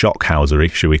shockhousery,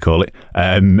 should we call it,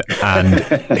 and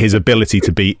his ability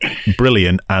to be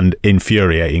brilliant and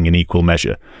infuriating in equal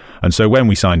measure. And so when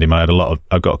we signed him, I've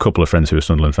got a couple of friends who are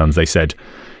Sunderland fans. They said,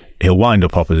 he'll wind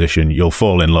up opposition, you'll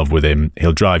fall in love with him,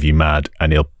 he'll drive you mad,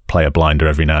 and he'll play a blinder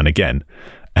every now and again.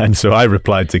 And so I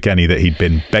replied to Kenny that he'd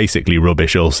been basically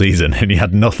rubbish all season and he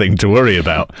had nothing to worry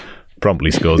about. Promptly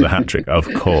scores a hat-trick,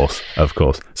 of course.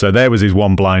 So there was his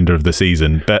one blinder of the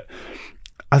season. But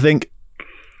I think,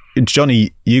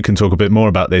 Johnny, you can talk a bit more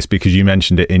about this because you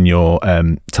mentioned it in your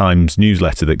Times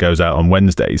newsletter that goes out on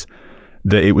Wednesdays,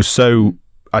 that it was so,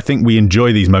 I think we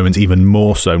enjoy these moments even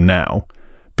more so now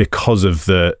because of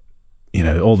the,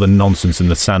 all the nonsense and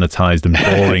the sanitized and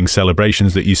boring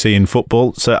celebrations that you see in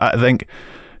football. So I think,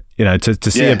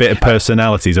 to see a bit of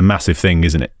personality is a massive thing,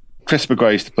 isn't it? Chris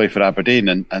Maguire used to play for Aberdeen,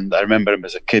 and I remember him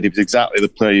as a kid. He was exactly the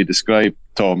player you described,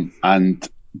 Tom,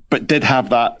 but did have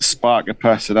that spark of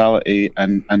personality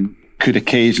and could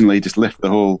occasionally just lift the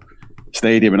whole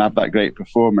stadium and have that great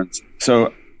performance.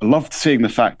 So I loved seeing the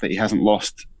fact that he hasn't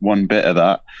lost one bit of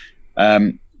that.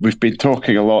 We've been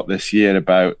talking a lot this year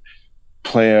about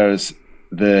players,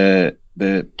 the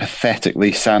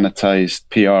pathetically sanitized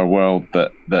PR world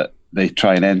that they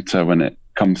try and enter when it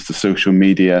comes to social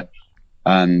media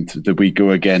and the "we go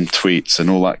again" tweets and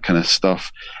all that kind of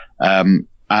stuff.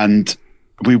 And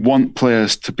we want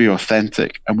players to be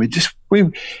authentic, and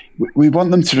we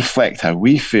want them to reflect how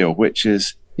we feel, which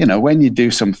is, when you do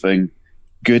something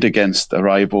good against a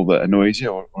rival that annoys you,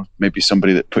 or maybe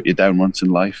somebody that put you down once in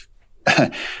life.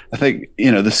 I think,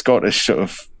 the Scottish sort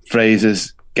of phrase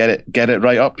is get it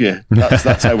right up you.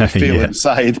 That's how we feel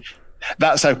inside.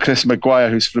 That's how Chris Maguire,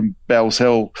 who's from Bells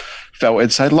Hill, felt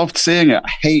inside. Loved seeing it. I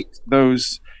hate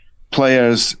those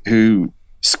players who,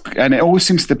 and it always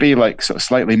seems to be like sort of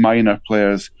slightly minor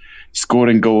players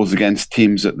scoring goals against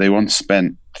teams that they once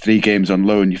spent 3 games on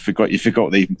loan. You forgot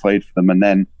they even played for them, and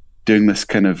then doing this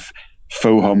kind of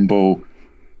faux humble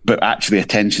but actually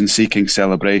attention-seeking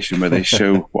celebration where they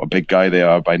show what a big guy they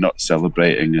are by not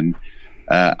celebrating. And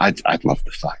I'd love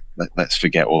the fact. Let's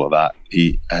forget all of that.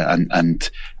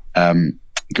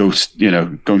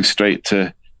 Going straight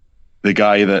to the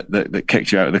guy that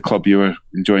kicked you out of the club you were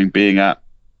enjoying being at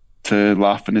to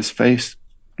laugh in his face.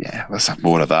 Yeah, let's have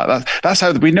more of that. That's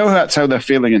how we know that's how they're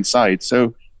feeling inside.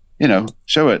 So,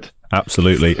 show it.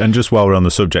 Absolutely. And just while we're on the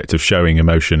subject of showing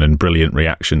emotion and brilliant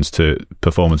reactions to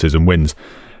performances and wins,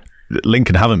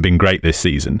 Lincoln haven't been great this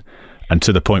season. And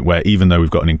to the point where, even though we've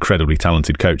got an incredibly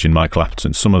talented coach in Michael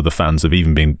Appleton, some of the fans have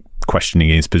even been questioning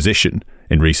his position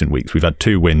in recent weeks. We've had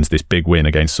 2 wins, this big win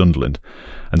against Sunderland.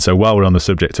 And so while we're on the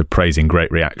subject of praising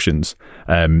great reactions,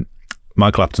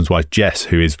 Michael Appleton's wife, Jess,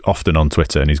 who is often on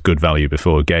Twitter and is good value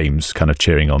before games, kind of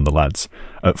cheering on the lads,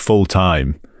 at full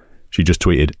time, she just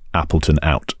tweeted, "Appleton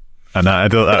out." And I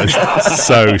thought that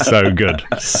was so good.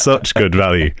 Such good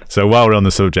value. So while we're on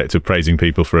the subject of praising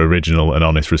people for original and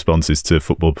honest responses to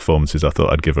football performances, I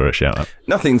thought I'd give her a shout out.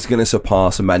 Nothing's going to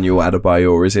surpass Emmanuel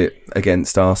Adebayor, is it,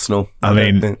 against Arsenal? I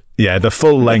mean, yeah, the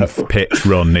full-length pitch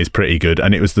run is pretty good,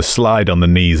 and it was the slide on the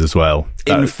knees as well.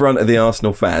 In front of the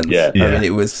Arsenal fans. Yeah. I mean, it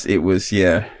was,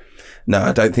 yeah. No,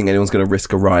 I don't think anyone's going to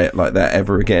risk a riot like that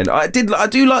ever again. I do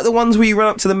like the ones where you run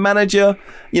up to the manager.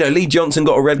 Lee Johnson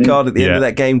got a red card at the end of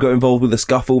that game, got involved with a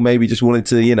scuffle, maybe just wanted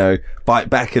to, bite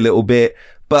back a little bit.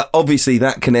 But obviously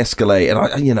that can escalate, and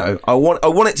I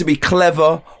want it to be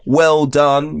clever, well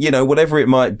done, whatever it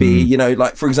might be.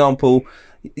 Like for example,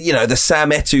 the Sam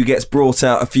Etu gets brought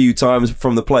out a few times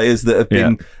from the players that have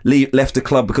been left the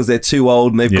club because they're too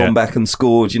old and they've gone back and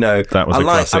scored. That was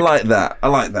classic. I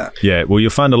like that. Yeah, well, you'll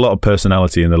find a lot of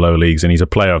personality in the lower leagues, and he's a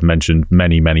player I've mentioned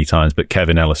many, many times. But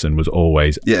Kevin Ellison was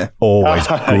always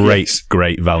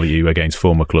great value against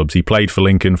former clubs. He played for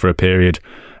Lincoln for a period.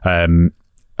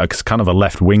 As kind of a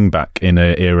left wing back in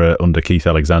an era under Keith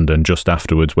Alexander, and just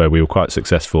afterwards where we were quite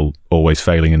successful, always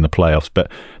failing in the playoffs,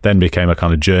 but then became a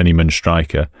kind of journeyman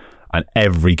striker. And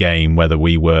every game, whether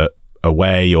we were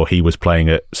away or he was playing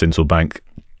at Sincilbank,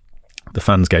 the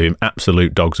fans gave him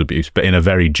absolute dog's abuse, but in a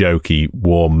very jokey,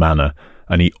 warm manner.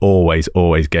 And he always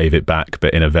gave it back,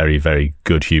 but in a very, very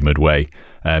good-humoured way,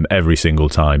 every single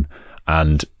time.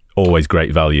 And always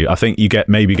great value. I think you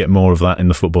maybe get more of that in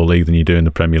the Football League than you do in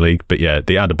the Premier League. But yeah,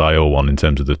 the Adebayor one in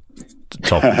terms of the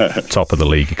top of the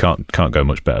league, you can't go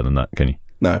much better than that, can you?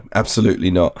 No, absolutely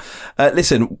not.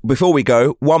 Listen, before we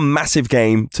go, one massive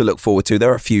game to look forward to.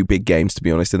 There are a few big games, to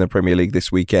be honest, in the Premier League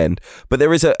this weekend. But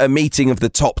there is a meeting of the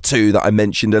top two that I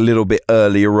mentioned a little bit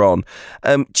earlier on.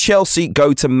 Chelsea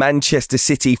go to Manchester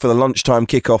City for the lunchtime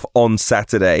kickoff on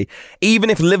Saturday. Even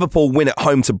if Liverpool win at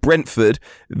home to Brentford,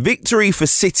 victory for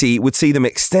City would see them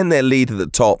extend their lead at the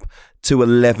top to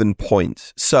 11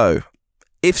 points. So,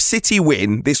 if City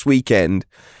win this weekend,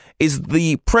 is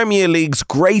the Premier League's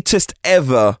greatest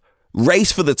ever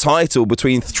race for the title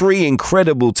between three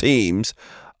incredible teams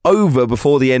over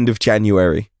before the end of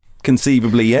January?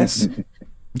 Conceivably, yes.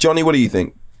 Johnny, what do you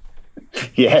think?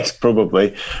 Yes,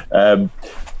 probably. Because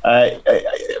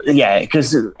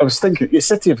I was thinking,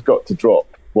 City have got to drop,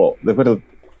 they've got to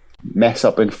mess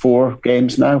up in 4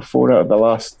 games now, 4 out of the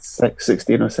last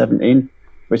 16 or 17,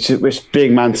 which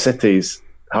being Man City's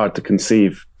hard to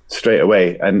conceive straight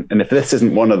away, and if this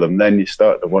isn't one of them, then you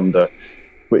start to wonder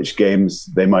which games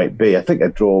they might be. I think a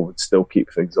draw would still keep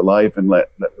things alive and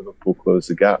let Liverpool close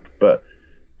the gap. But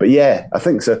yeah, I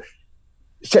think so.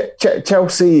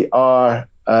 Chelsea are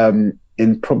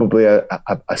in probably a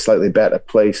slightly better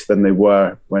place than they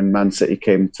were when Man City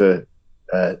came to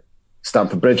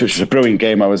Stamford Bridge, which is a brilliant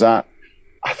game I was at.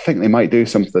 I think they might do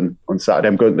something on Saturday.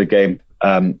 I'm going to the game,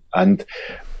 and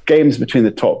games between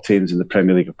the top teams in the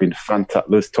Premier League have been fantastic.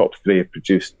 Those top 3 have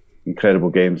produced incredible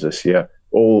games this year,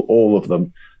 all of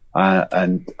them,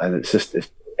 and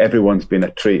it's everyone's been a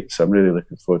treat. So I'm really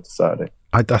looking forward to Saturday.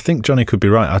 I think Johnny could be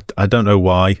right. I don't know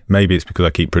why. Maybe it's because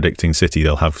I keep predicting City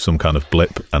they'll have some kind of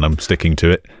blip, and I'm sticking to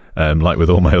it. Like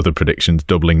with all my other predictions,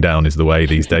 doubling down is the way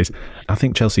these days. I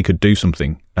think Chelsea could do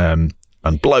something.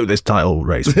 And blow this title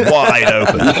race wide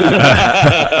open.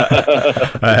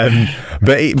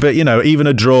 But even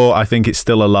a draw, I think it's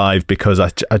still alive, because I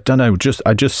don't know.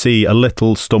 I just see a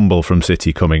little stumble from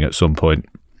City coming at some point,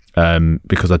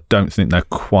 because I don't think they're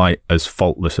quite as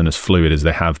faultless and as fluid as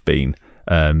they have been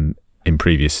in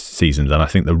previous seasons, and I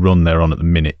think the run they're on at the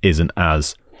minute isn't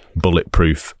as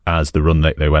bulletproof as the run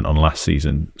they went on last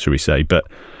season, shall we say? But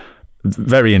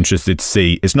very interested to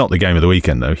see. It's not the game of the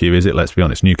weekend, though, Hugh, is it? Let's be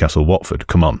honest. Newcastle-Watford.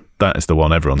 Come on. That is the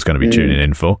one everyone's going to be tuning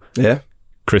in for. Yeah.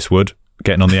 Chris Wood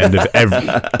getting on the end of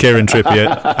Kieran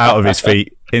Trippier out of his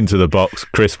feet into the box.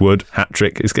 Chris Wood,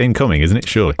 hat-trick. It's game coming, isn't it?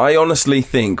 Surely. I honestly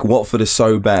think Watford is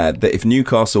so bad that if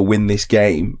Newcastle win this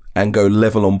game and go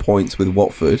level on points with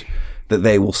Watford, that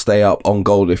they will stay up on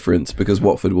goal difference, because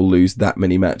Watford will lose that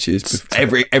many matches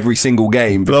every single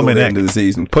game before the end of the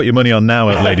season. Put your money on now,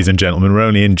 ladies and gentlemen. We're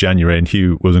only in January, and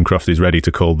Hugh Wilson-Croft is ready to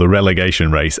call the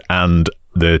relegation race and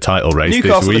the title race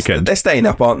Newcastle, this weekend. They're staying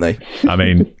up, aren't they? I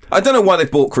mean, I don't know why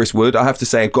they've bought Chris Wood. I have to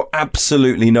say, I've got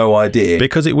absolutely no idea.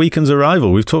 Because it weakens a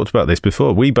rival. We've talked about this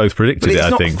before. We both predicted it,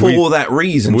 I think. For that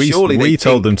reason, surely we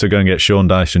told them to go and get Sean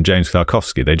Dyche and James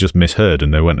Tarkowski. They just misheard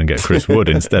and they went and get Chris Wood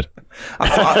instead.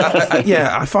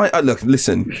 Look,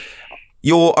 listen.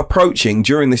 You're approaching,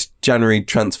 during this January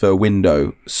transfer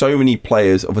window, so many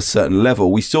players of a certain level.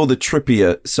 We saw the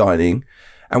Trippier signing,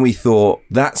 and we thought,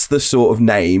 that's the sort of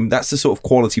name, that's the sort of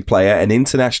quality player, an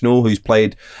international who's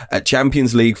played at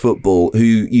Champions League football, who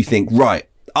you think, right,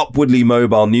 upwardly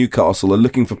mobile Newcastle are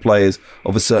looking for players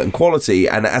of a certain quality.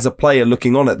 And as a player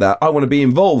looking on at that, I want to be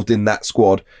involved in that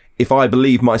squad if I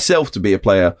believe myself to be a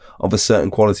player of a certain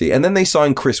quality. And then they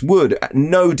signed Chris Wood.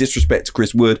 No disrespect to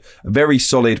Chris Wood, a very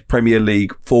solid Premier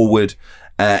League forward,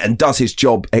 and does his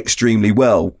job extremely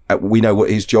well. We know what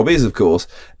his job is, of course.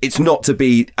 It's not to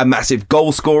be a massive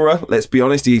goal scorer. Let's be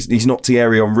honest. He's not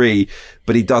Thierry Henry,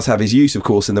 but he does have his use, of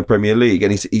course, in the Premier League,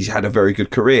 and he's had a very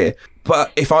good career.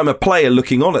 But if I'm a player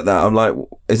looking on at that, I'm like,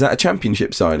 is that a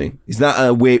championship signing? Is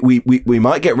that we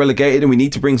might get relegated and we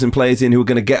need to bring some players in who are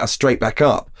going to get us straight back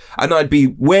up? And I'd be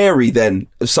wary then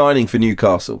of signing for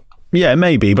Newcastle. Yeah,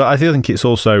 maybe, but I think it's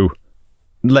also,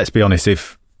 let's be honest,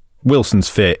 if Wilson's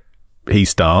fit, he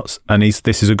starts, and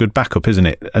this is a good backup, isn't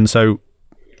it?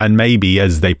 And maybe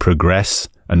as they progress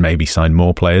and maybe sign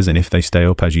more players, and if they stay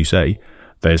up, as you say,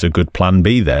 there's a good plan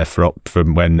B there for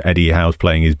when Eddie Howe's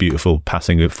playing his beautiful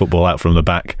passing of football out from the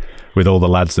back with all the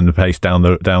lads and the pace down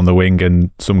the wing,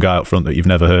 and some guy up front that you've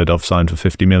never heard of signed for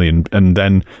 50 million. And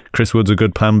then Chris Wood's a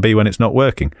good plan B when it's not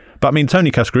working. But I mean,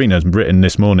 Tony Cascarino's written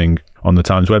this morning on the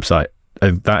Times website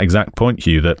that exact point,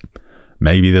 Hugh, that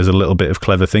maybe there's a little bit of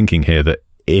clever thinking here that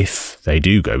if they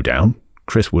do go down,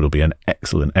 Chris Wood will be an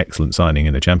excellent signing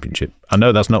in the Championship. I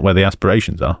know that's not where the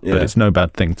aspirations are, but it's no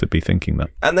bad thing to be thinking that.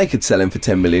 And they could sell him for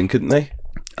 10 million, couldn't they?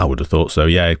 I would have thought so,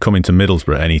 yeah. Coming to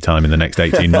Middlesbrough any time in the next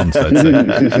 18 months, I'd say.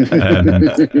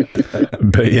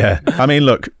 But yeah, I mean,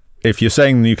 look, if you're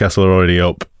saying Newcastle are already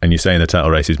up and you're saying the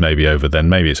title race is maybe over, then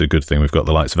maybe it's a good thing we've got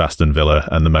the likes of Aston Villa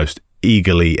and the most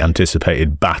eagerly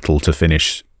anticipated battle to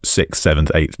finish 6th,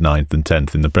 7th, 8th, 9th and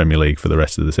 10th in the Premier League for the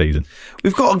rest of the season.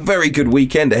 We've got a very good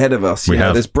weekend ahead of us.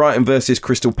 There's Brighton versus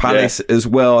Crystal Palace as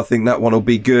well. I think that one will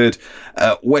be good.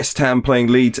 West Ham playing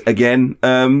Leeds again.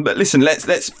 But listen,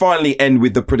 let's finally end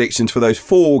with the predictions for those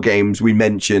 4 games we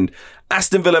mentioned.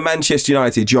 Aston Villa, Manchester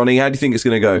United. Johnny, how do you think it's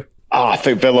going to go? I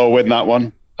think Villa will win that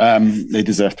one. They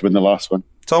deserve to win the last one.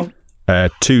 Tom?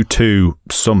 2-2.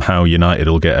 Somehow United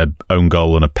will get an own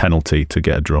goal and a penalty to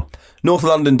get a draw. North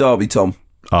London derby, Tom?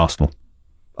 Arsenal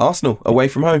away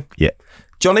from home. Yeah.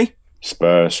 Johnny?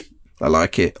 Spurs. I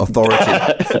like it. Authority.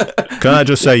 Can I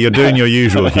just say, you're doing your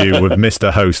usual, Hugh, with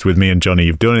Mr. Host with me and Johnny.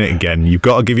 You've done it again. You've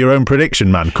got to give your own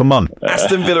prediction, man. Come on.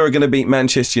 Aston Villa are going to beat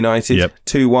Manchester United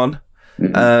 2-1.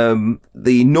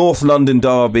 The North London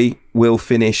derby will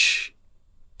finish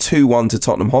 2-1 to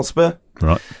Tottenham Hotspur.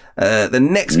 Right. The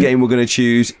next game we're going to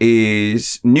choose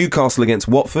is Newcastle against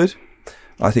Watford.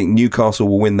 I think Newcastle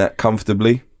will win that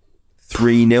comfortably.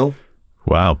 3-0.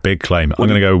 Wow, big claim. I'm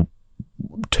going to go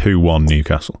 2-1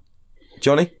 Newcastle.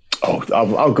 Johnny?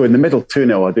 I'll go in the middle,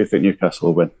 2-0. I do think Newcastle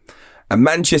will win. And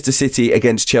Manchester City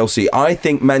against Chelsea. I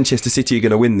think Manchester City are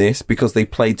going to win this because they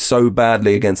played so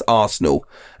badly against Arsenal,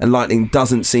 and lightning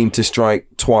doesn't seem to strike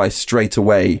twice straight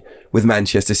away with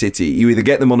Manchester City. You either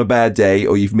get them on a bad day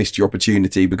or you've missed your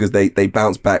opportunity because they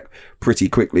bounce back pretty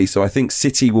quickly. So I think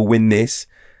City will win this.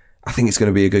 I think it's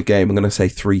going to be a good game. I'm going to say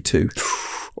 3-2.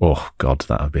 Oh, God,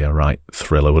 that would be a right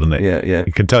thriller, wouldn't it? Yeah.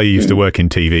 You can tell you used to work in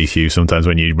TV, Hugh, sometimes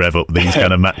when you rev up these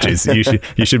kind of matches.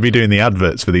 You should be doing the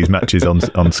adverts for these matches on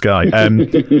Sky. I'm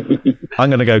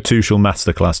going to go Tuchel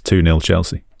masterclass 2-0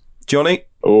 Chelsea. Johnny?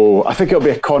 Oh, I think it'll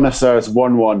be a connoisseur's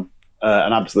 1-1.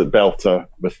 An absolute belter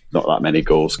with not that many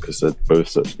goals because they're both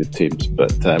such good teams.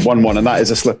 But 1-1, and that is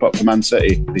a slip up for Man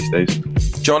City these days.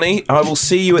 Johnny, I will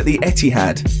see you at the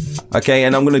Etihad. Okay,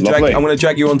 and I'm going to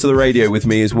drag you onto the radio with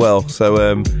me as well,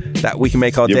 so that we can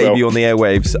make our debut on the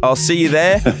airwaves. I'll see you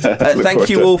there. Thank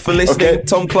you all for listening. Okay.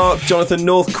 Tom Clark, Jonathan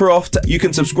Northcroft. You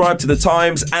can subscribe to The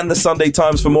Times and The Sunday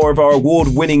Times for more of our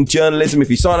award-winning journalism.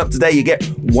 If you sign up today, you get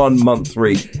 1 month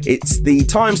free. It's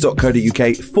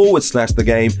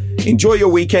thetimes.co.uk/thegame. Enjoy your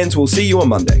weekends. We'll see you on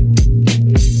Monday.